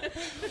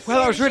 Well,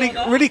 that was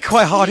really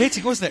quite hard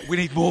hitting, wasn't it? We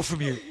need more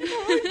from you.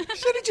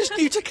 She's only just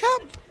new to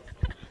camp.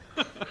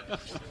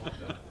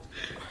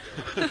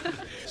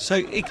 So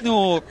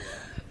ignore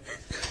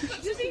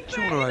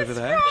Shauna over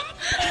there.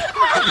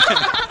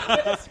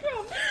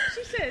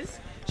 She says,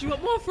 "Do you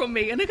want more from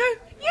me?" And I go,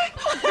 "Yeah,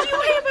 you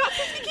weigh about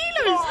 50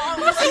 kilos."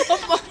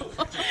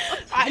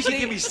 Actually,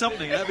 give me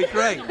something. That'd be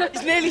great.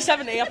 It's nearly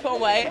 70. I put on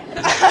weight,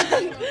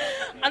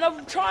 and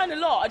I'm trying a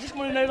lot. I just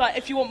want to know,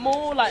 if you want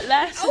more,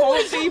 less. I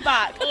want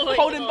feedback.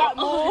 Holding back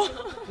more.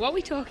 What are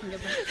we talking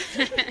about?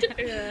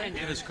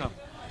 In a scrum.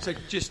 So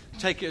just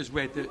take it as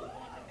read that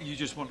you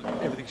just want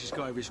everything she's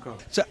got every scrum.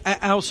 So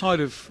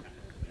outside of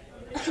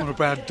Shauna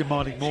Brown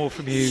demanding more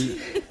from you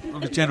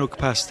on a general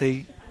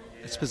capacity,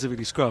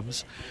 specifically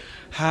scrums,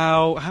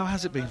 how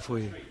has it been for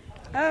you?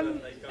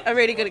 A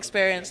really good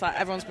experience.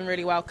 Everyone's been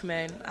really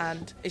welcoming,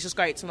 and it's just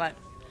great to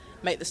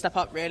make the step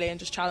up really and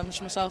just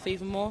challenge myself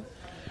even more.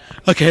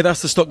 Okay,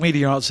 that's the stock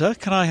media answer.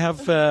 Can I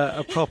have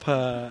a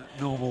proper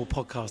normal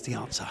podcasty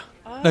answer?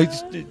 No,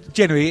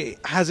 generally,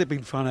 has it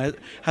been fun?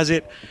 Has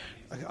it?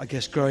 I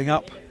guess growing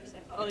up.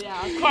 Oh yeah,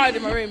 I've cried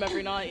in my room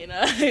every night. No,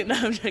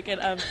 I'm joking.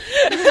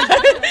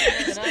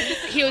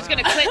 He was going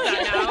to quit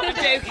that now. I'm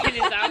joking.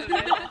 It's out of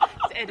it.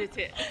 Edit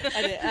it.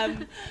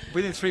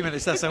 Within 3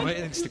 minutes, that's on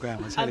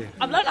Instagram. I tell you.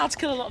 I've learned how to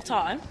kill a lot of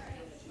time.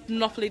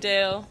 Monopoly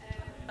deal.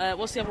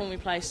 What's the other one we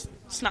play?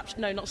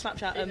 No, not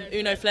Snapchat.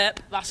 Uno Flip.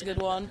 That's a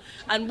good one.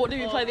 And what did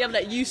we play the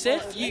other day?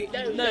 Yusuf.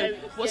 No.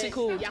 What's it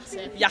called?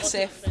 Yasif.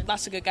 Yasif.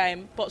 That's a good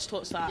game. Bots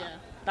taught that. Yeah.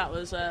 That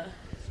was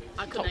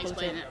I couldn't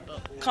explain it,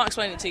 but can't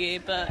explain it to you,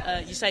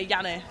 but you say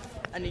Yanni,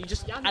 and you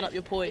just add up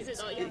your points. Is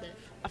it not Yanni?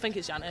 I think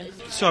it's Yanni.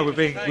 Sorry,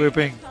 we're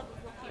being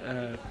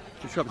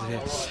disrupted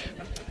here.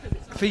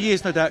 For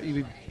years, no doubt, you've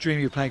been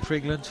dreaming of playing for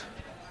England.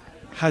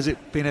 Has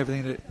it been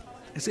everything that...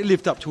 Has it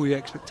lived up to all your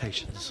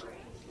expectations?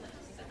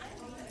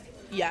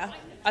 Yeah,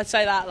 I'd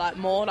say that like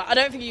more. Like, I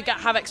don't think you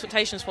have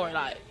expectations for it.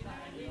 Like,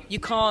 you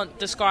can't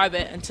describe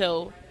it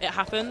until it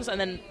happens. And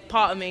then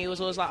part of me was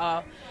always like,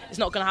 oh, it's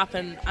not going to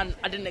happen. And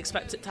I didn't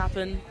expect it to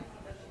happen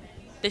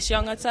this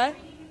young, I'd say.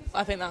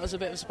 I think that was a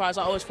bit of a surprise.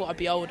 I always thought I'd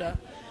be older,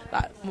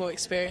 like more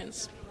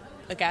experienced,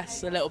 I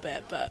guess, a little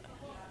bit. But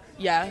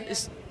yeah,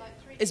 it's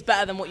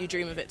better than what you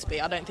dream of it to be.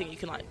 I don't think you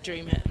can like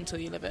dream it until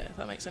you live it, if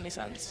that makes any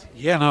sense.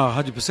 Yeah, no,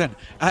 100%.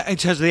 In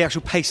terms of the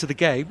actual pace of the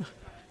game,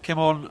 came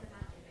on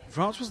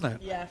France, wasn't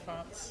it? Yeah,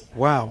 France.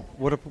 Wow,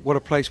 what a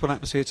place, what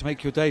atmosphere to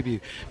make your debut.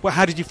 Well,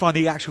 how did you find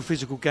the actual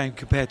physical game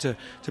compared to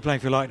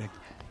playing for Lightning?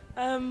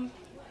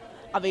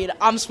 I mean,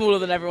 I'm smaller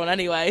than everyone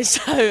anyway,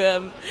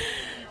 so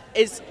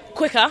it's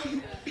quicker,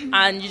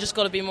 and you just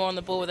got to be more on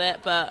the ball with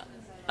it. But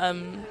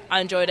I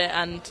enjoyed it,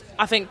 and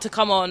I think to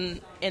come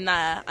on in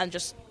there and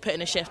just put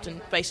in a shift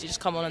and basically just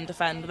come on and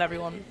defend with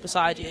everyone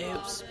beside you, it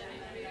was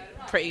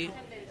pretty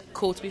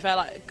cool, to be fair.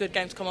 Like, a good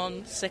game to come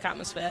on, sick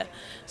atmosphere.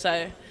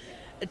 So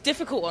a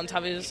difficult one to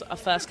have is a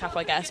first cap,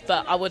 I guess,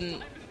 but I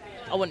wouldn't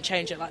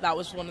change it. Like, that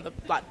was one of the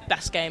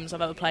best games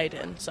I've ever played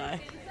in. So.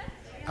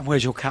 And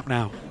where's your cap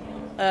now?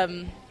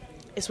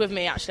 It's with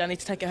me, actually. I need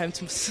to take it home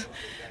because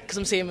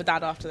I'm seeing my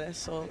dad after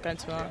this, or going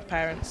to my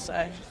parents.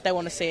 So they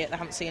want to see it. They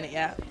haven't seen it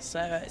yet, so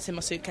it's in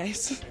my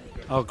suitcase.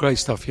 Oh, great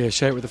stuff. Yeah,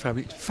 share it with the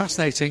family.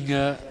 Fascinating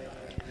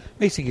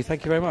meeting you.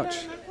 Thank you very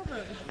much.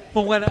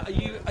 Well,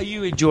 are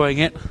you enjoying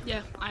it?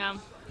 Yeah, I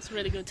am. It's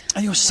really good.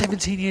 And you're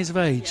 17 years of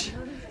age.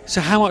 So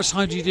how much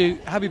time do you do?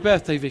 Happy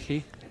birthday,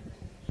 Vicky.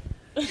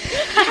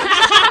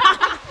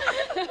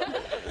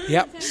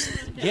 Yep,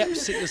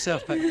 sit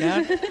yourself back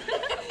down.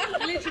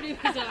 Literally,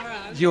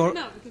 because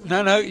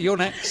you're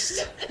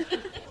next.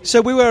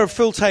 So we were a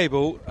full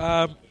table.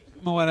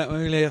 Moana,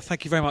 Amelia,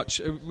 thank you very much.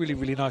 Really,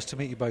 really nice to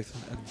meet you both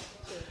and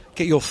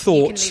get your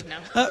thoughts. You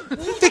can leave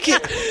now. Vicky,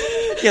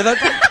 yeah,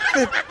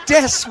 they're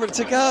desperate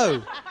to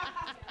go.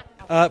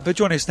 But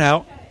joining us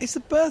now is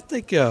the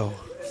birthday girl,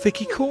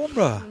 Vicky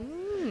Cornborough.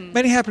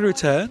 Many happy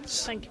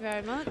returns. Thank you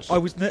very much. I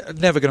was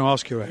never going to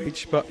ask your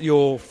age, but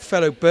your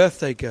fellow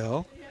birthday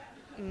girl.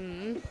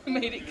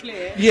 Made it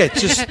clear. Yeah,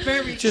 just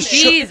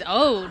she's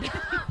old.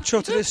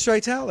 Trotted it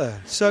straight out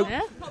there. So,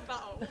 yeah.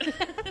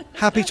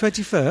 Happy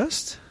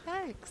 21st.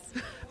 Thanks.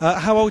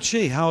 How old's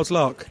she? How old's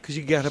Lark? Because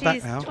you can get her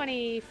back now. She's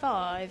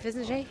 25,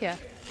 isn't she? Yeah.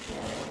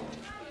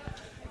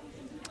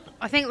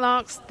 I think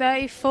Lark's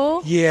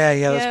 34.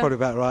 Yeah, that's probably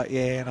about right.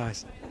 Yeah,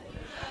 nice.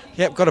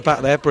 Yep, got her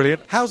back there.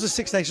 Brilliant. How's the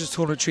Six Nations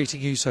tournament treating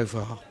you so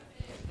far?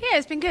 Yeah,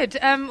 it's been good,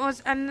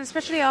 and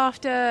especially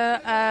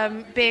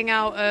after being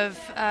out of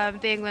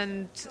the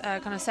England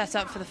kind of set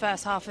up for the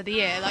first half of the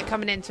year, like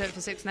coming into it for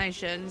Six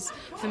Nations,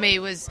 for me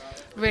was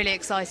really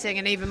exciting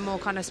and even more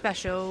kind of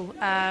special.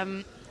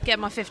 Get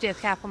my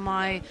 50th cap on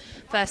my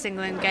first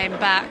England game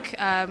back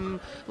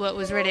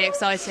was really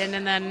exciting,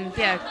 and then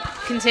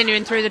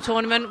continuing through the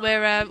tournament,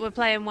 we're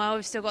playing well.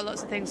 We've still got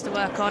lots of things to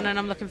work on, and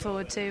I'm looking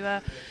forward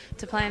to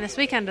playing this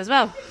weekend as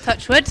well.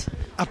 Touch wood.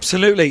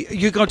 Absolutely.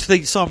 You go to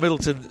the Simon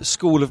Middleton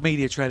School of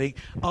Media Training,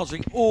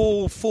 answering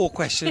all 4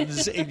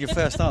 questions in your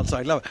first answer.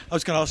 I love it. I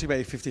was going to ask you about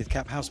your 50th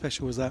cap. How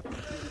special was that?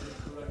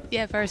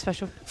 Yeah, very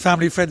special.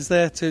 Family, friends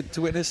there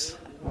to witness?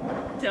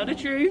 Tell the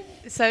truth.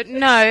 So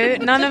no,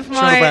 none of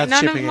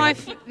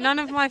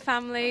my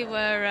family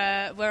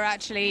were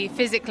actually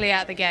physically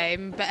at the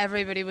game, but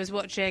everybody was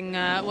watching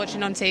on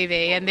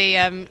TV. And the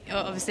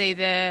obviously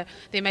the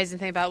amazing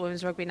thing about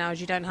women's rugby now is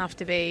you don't have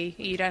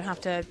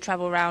to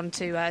travel around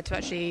to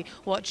actually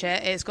watch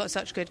it. It's got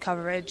such good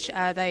coverage.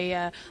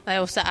 They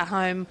all sat at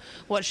home,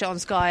 watched it on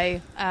Sky,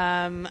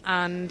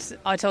 and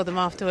I told them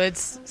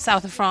afterwards,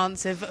 south of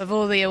France, of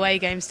all the away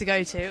games to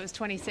go to, it was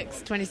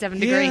 26, 27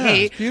 degree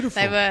heat.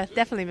 Beautiful. They were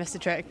definitely missed a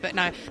trick, but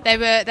no, they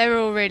were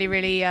all really,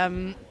 really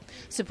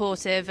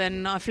supportive.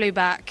 And I flew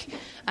back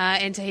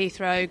into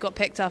Heathrow, got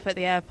picked up at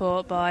the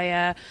airport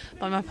by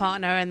my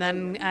partner, and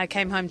then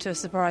came home to a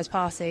surprise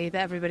party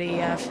that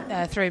everybody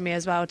threw me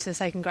as well to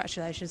say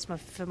congratulations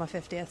for my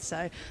 50th.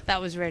 So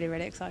that was really,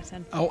 really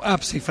exciting. Oh,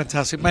 absolutely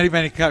fantastic! Many,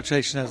 many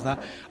congratulations on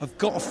that. I've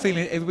got a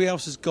feeling everybody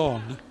else has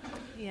gone.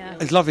 Yeah,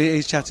 it's lovely. It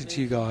is chatting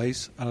to you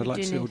guys, and I'd like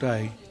to see all need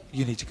day.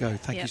 You need to go.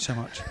 Thank you so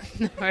much.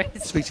 No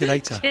worries. Speak to you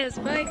later. Cheers,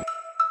 bye.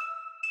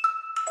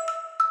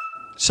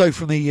 So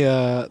from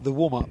the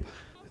warm-up,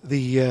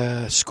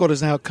 the squad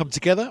has now come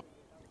together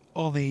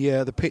on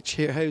the pitch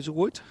here at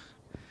Hazelwood.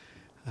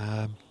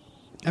 And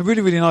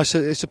really, really nice.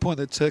 It's a point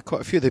that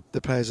quite a few of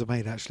the players have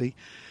made, actually.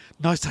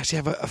 Nice to actually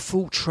have a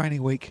full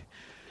training week.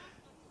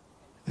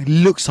 It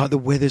looks like the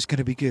weather's going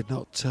to be good,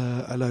 not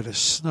a load of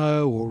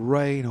snow or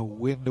rain or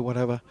wind or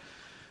whatever.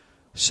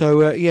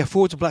 So,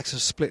 forwards and blacks are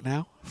split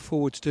now.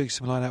 Forwards doing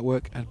some line-out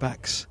work and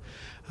backs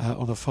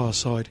on the far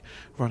side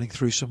running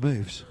through some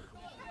moves.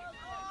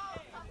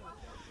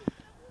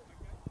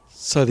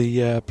 So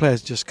the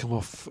players just come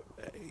off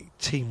a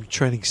team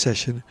training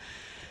session.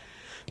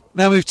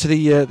 Now move to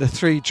the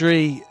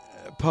 3G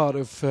part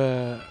of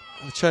the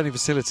training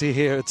facility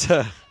here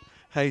at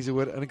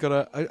Hazelwood, and I've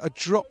got a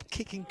drop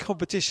kicking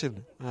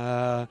competition,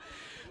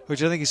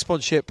 which I think is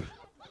sponsorship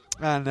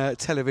and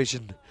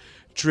television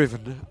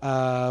driven.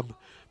 But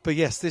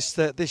yes,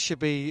 this should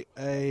be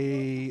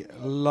a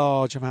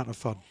large amount of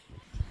fun.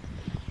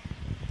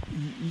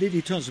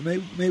 Lydia Thompson,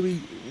 may we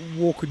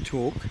walk and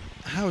talk?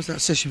 How was that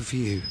session for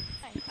you?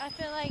 I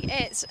feel like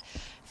it's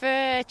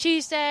for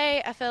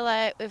Tuesday. I feel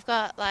like we've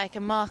got like a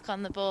mark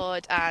on the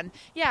board, and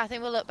I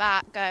think we'll look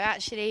back, go,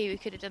 actually we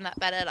could have done that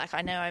better. Like,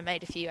 I know I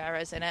made a few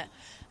errors in it.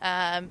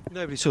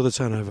 Nobody saw the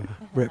turnover.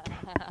 Rip.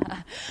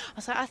 I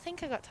was like, I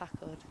think I got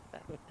tackled,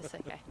 but it's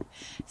okay.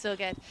 It's all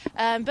good.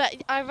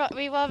 But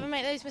we rather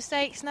make those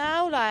mistakes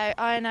now, like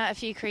iron out a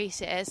few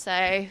creases,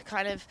 so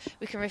kind of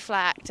we can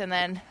reflect and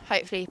then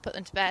hopefully put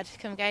them to bed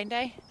come game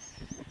day.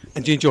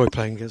 And do you enjoy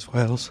playing against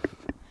Wales?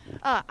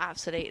 Oh,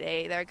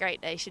 absolutely. They're a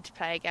great nation to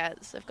play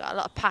against. They've got a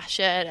lot of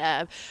passion,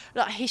 a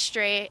lot of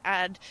history,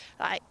 and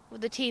like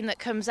the team that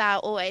comes out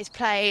always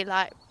play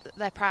like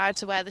they're proud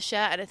to wear the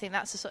shirt, and I think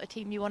that's the sort of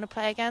team you want to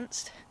play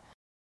against.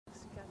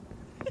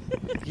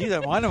 You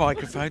don't mind a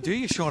microphone, do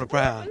you, Shauna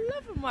Brown? I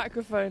love a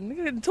microphone.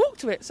 You can talk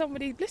to it.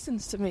 Somebody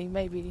listens to me,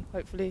 maybe,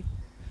 hopefully.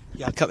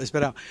 Yeah, I'll cut this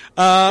bit out.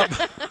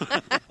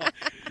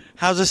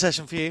 How's the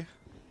session for you?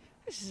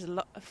 This is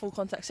a full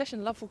contact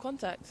session. Love full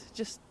contact.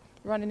 Just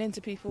running into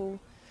people,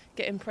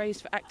 getting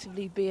praised for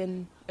actively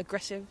being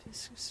aggressive.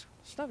 Just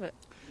love it.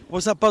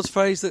 What's that buzz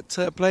phrase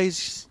that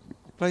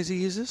Blazer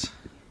uses?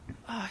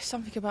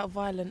 Something about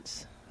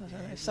violence. I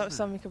don't know.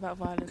 Something about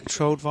violence.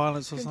 Controlled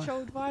violence or something?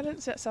 Controlled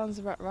violence. That sounds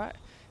about right.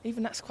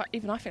 Even I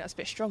think that's a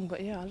bit strong,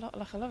 but yeah, I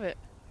love it.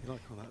 You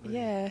like all that, don't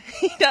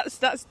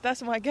you?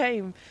 That's my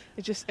game.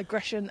 It's just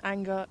aggression,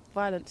 anger,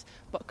 violence,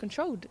 but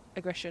controlled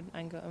aggression,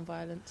 anger, and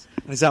violence.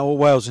 And is that what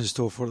Wales in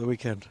store for the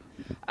weekend?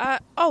 Yeah.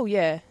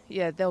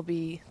 They'll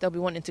be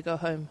wanting to go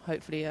home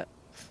hopefully at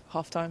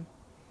half time.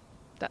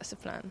 That's the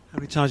plan. How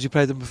many times have you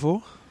played them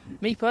before?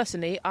 Me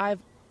personally, I've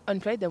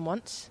only played them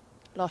once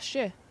last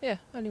year. Yeah,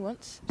 only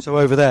once. So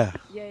over there.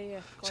 Yeah.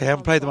 So you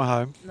haven't played them at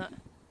home?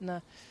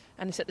 No.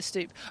 And it's at the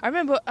Stoop. I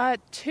remember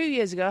 2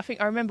 years ago,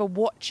 I remember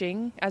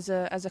watching as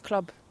a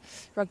club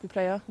rugby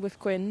player with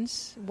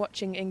Quins,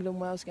 watching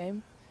England-Wales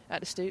game at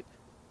the Stoop.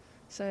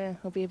 So yeah,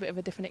 it'll be a bit of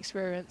a different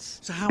experience.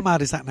 So how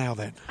mad is that now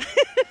then?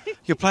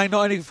 You're playing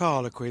not only for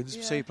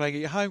Harlequins, so you're playing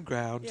at your home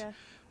ground,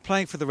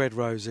 playing for the Red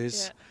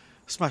Roses,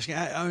 smashing it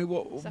out. I mean,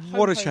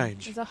 what a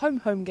change. It's a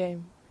home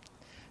game.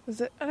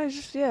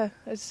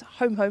 It's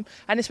home.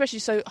 And especially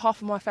so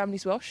half of my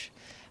family's Welsh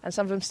and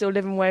some of them still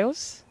live in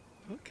Wales.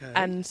 Okay.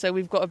 And so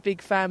we've got a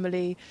big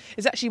family.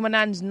 It's actually my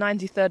nan's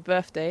 93rd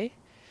birthday,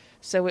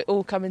 so we're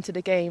all coming to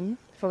the game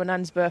for my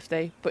nan's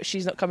birthday, but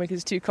she's not coming because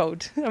it's too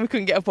cold and we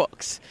couldn't get a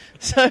box.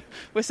 So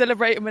we're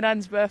celebrating my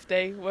nan's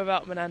birthday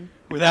without my nan.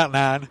 Without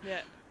Nan?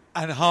 Yeah.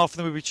 And half of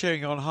them will be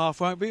cheering on,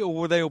 half won't be, or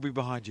will they all be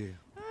behind you?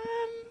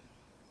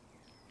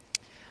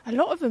 A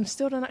lot of them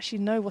still don't actually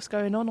know what's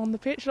going on the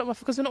pitch,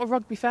 because we're not a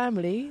rugby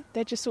family.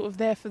 They're just sort of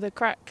there for the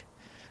crack.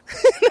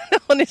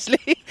 Honestly,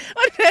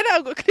 I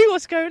haven't got a clue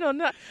what's going on.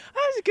 That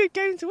was a good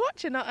game to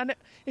watch, and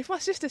if my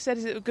sister said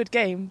it's a good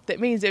game, that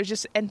means it was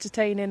just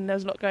entertaining. There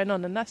was a lot going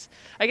on, and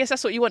I guess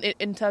that's what you want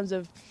in terms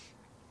of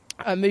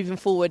moving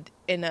forward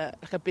in a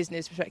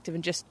business perspective,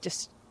 and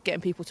just getting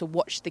people to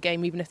watch the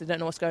game, even if they don't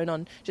know what's going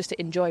on, just to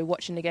enjoy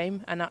watching the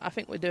game. And I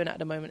think we're doing that at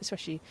the moment,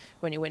 especially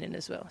when you're winning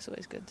as well. It's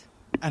always good.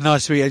 And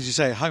nice to be, as you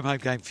say, a home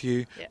game for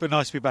you, but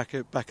nice to be back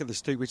at the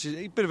Stoop, which is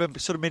a bit of a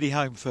sort of mini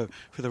home for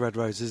the Red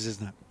Roses,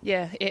 isn't it?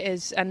 Yeah, it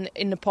is. And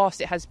in the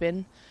past it has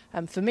been.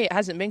 For me it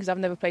hasn't been because I've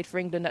never played for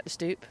England at the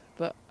Stoop,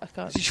 but I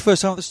can't. Is this your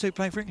first time at the Stoop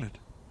playing for England?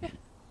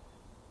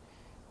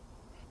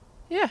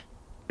 Yeah.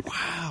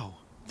 Wow.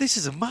 This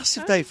is a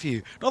massive day for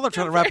you. Not that I'm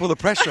trying to wrap all the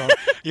pressure on.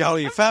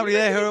 Your family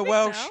there who are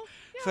Welsh. Yeah,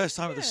 first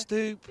time at the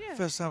Stoop. Yeah.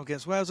 First time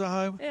against Wales at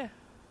home. Yeah,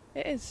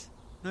 it is.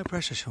 No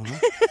pressure,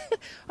 Shauna.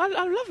 I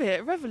love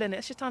it. Revel in it.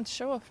 It's your time to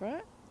show off,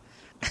 right?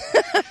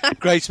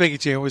 Great speaking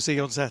to you, and we'll see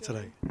you on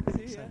Saturday.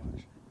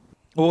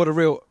 Well, what a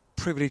real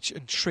privilege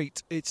and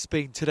treat it's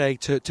been today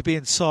to be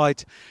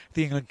inside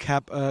the England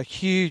camp.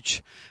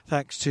 Huge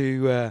thanks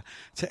to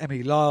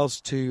Emily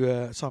Lyles,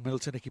 to Simon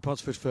Middleton, Nicky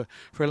Ponsford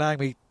for allowing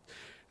me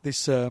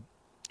this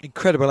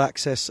incredible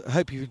access. I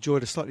hope you've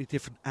enjoyed a slightly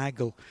different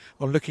angle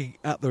on looking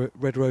at the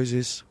Red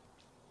Roses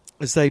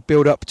as they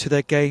build up to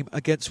their game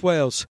against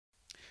Wales.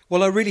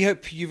 Well, I really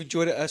hope you've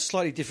enjoyed a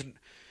slightly different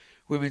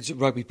women's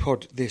rugby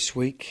pod this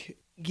week.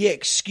 Yeah,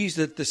 excuse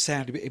the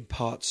sound a bit in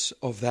parts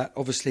of that.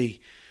 Obviously,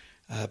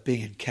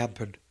 being in camp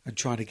and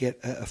trying to get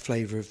a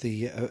flavour of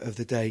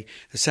the day,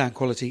 the sound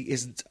quality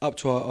isn't up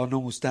to our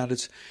normal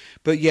standards.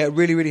 But yeah,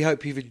 really, really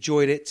hope you've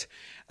enjoyed it.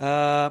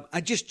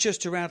 And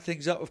just to round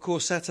things up, of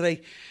course,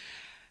 Saturday,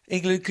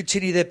 England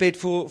continue their bid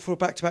for a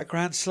back-to-back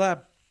Grand Slam.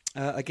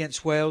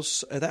 against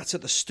Wales. That's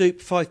at the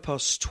Stoop,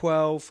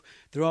 12:05.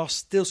 There are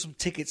still some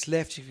tickets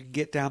left if you can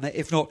get down there.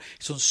 If not,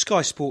 it's on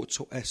Sky Sports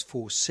or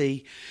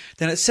S4C.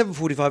 Then at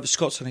 7:45 at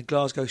Scotland in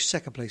Glasgow,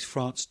 second place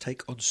France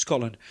take on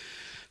Scotland.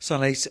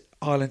 Sunday's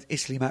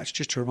Ireland-Italy match,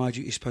 just to remind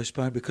you, is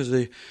postponed because of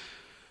the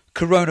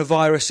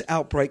coronavirus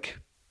outbreak.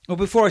 Well,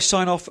 before I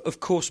sign off, of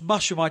course,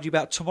 must remind you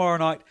about tomorrow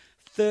night,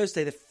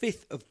 Thursday the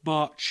 5th of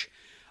March,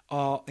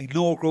 our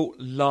inaugural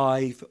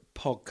live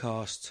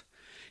podcast.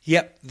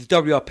 Yep, the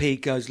WRP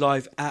goes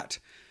live at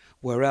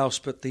where else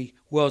but the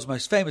world's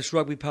most famous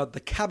rugby pub, the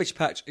Cabbage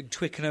Patch in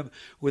Twickenham,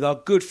 with our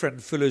good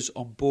friend Fuller's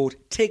on board.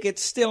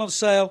 Tickets still on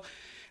sale,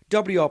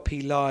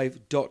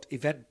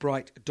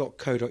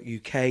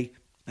 wrplive.eventbrite.co.uk.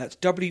 That's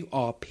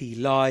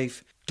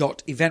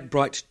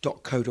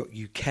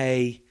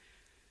wrplive.eventbrite.co.uk.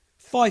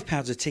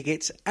 £5 a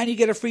ticket, and you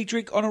get a free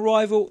drink on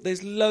arrival.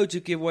 There's loads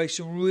of giveaways,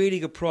 some really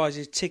good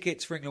prizes,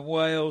 tickets for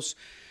England-Wales,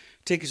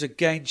 tickets of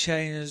Game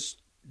Changers,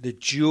 the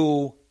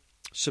Jewel,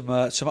 some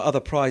other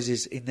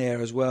prizes in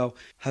there as well.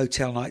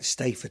 Hotel night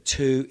stay for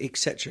two,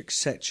 etc.,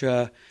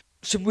 etc.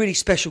 Some really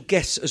special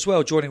guests as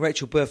well, joining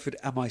Rachel Burford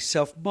and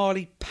myself.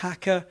 Marley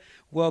Packer,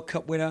 World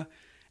Cup winner.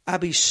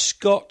 Abby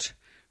Scott,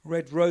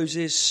 Red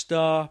Roses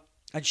star.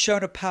 And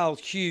Shona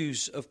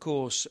Powell-Hughes, of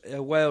course,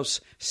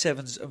 Wales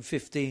 7s and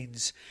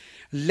 15s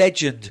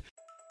legend.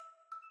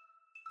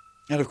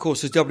 And of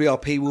course, the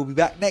WRP will be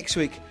back next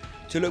week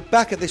to look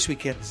back at this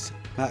weekend's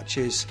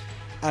matches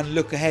and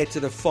look ahead to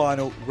the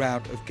final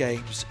round of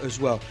games as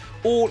well.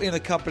 All in the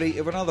company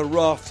of another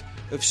raft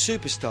of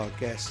superstar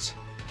guests.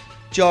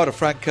 Giada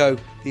Franco,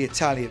 the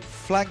Italian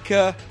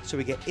flanker, so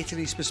we get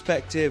Italy's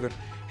perspective and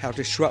how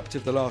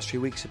disruptive the last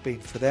few weeks have been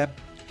for them.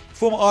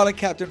 Former Ireland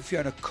captain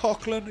Fiona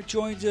Coughlin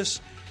joins us.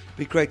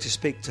 Be great to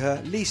speak to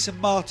her. Lisa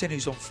Martin,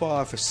 who's on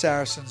fire for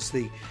Saracens,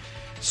 the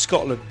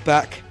Scotland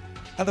back,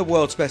 and the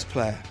world's best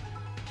player,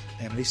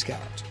 Emily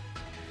Scarrett.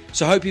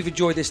 So I hope you've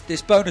enjoyed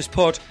this bonus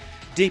pod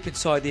deep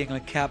inside the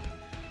England camp.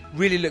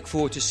 Really look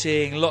forward to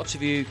seeing lots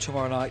of you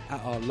tomorrow night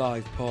at our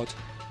live pod.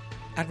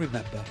 And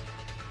remember,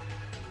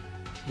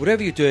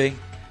 whatever you're doing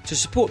to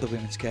support the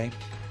women's game,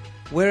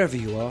 wherever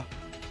you are,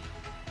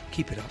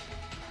 keep it up.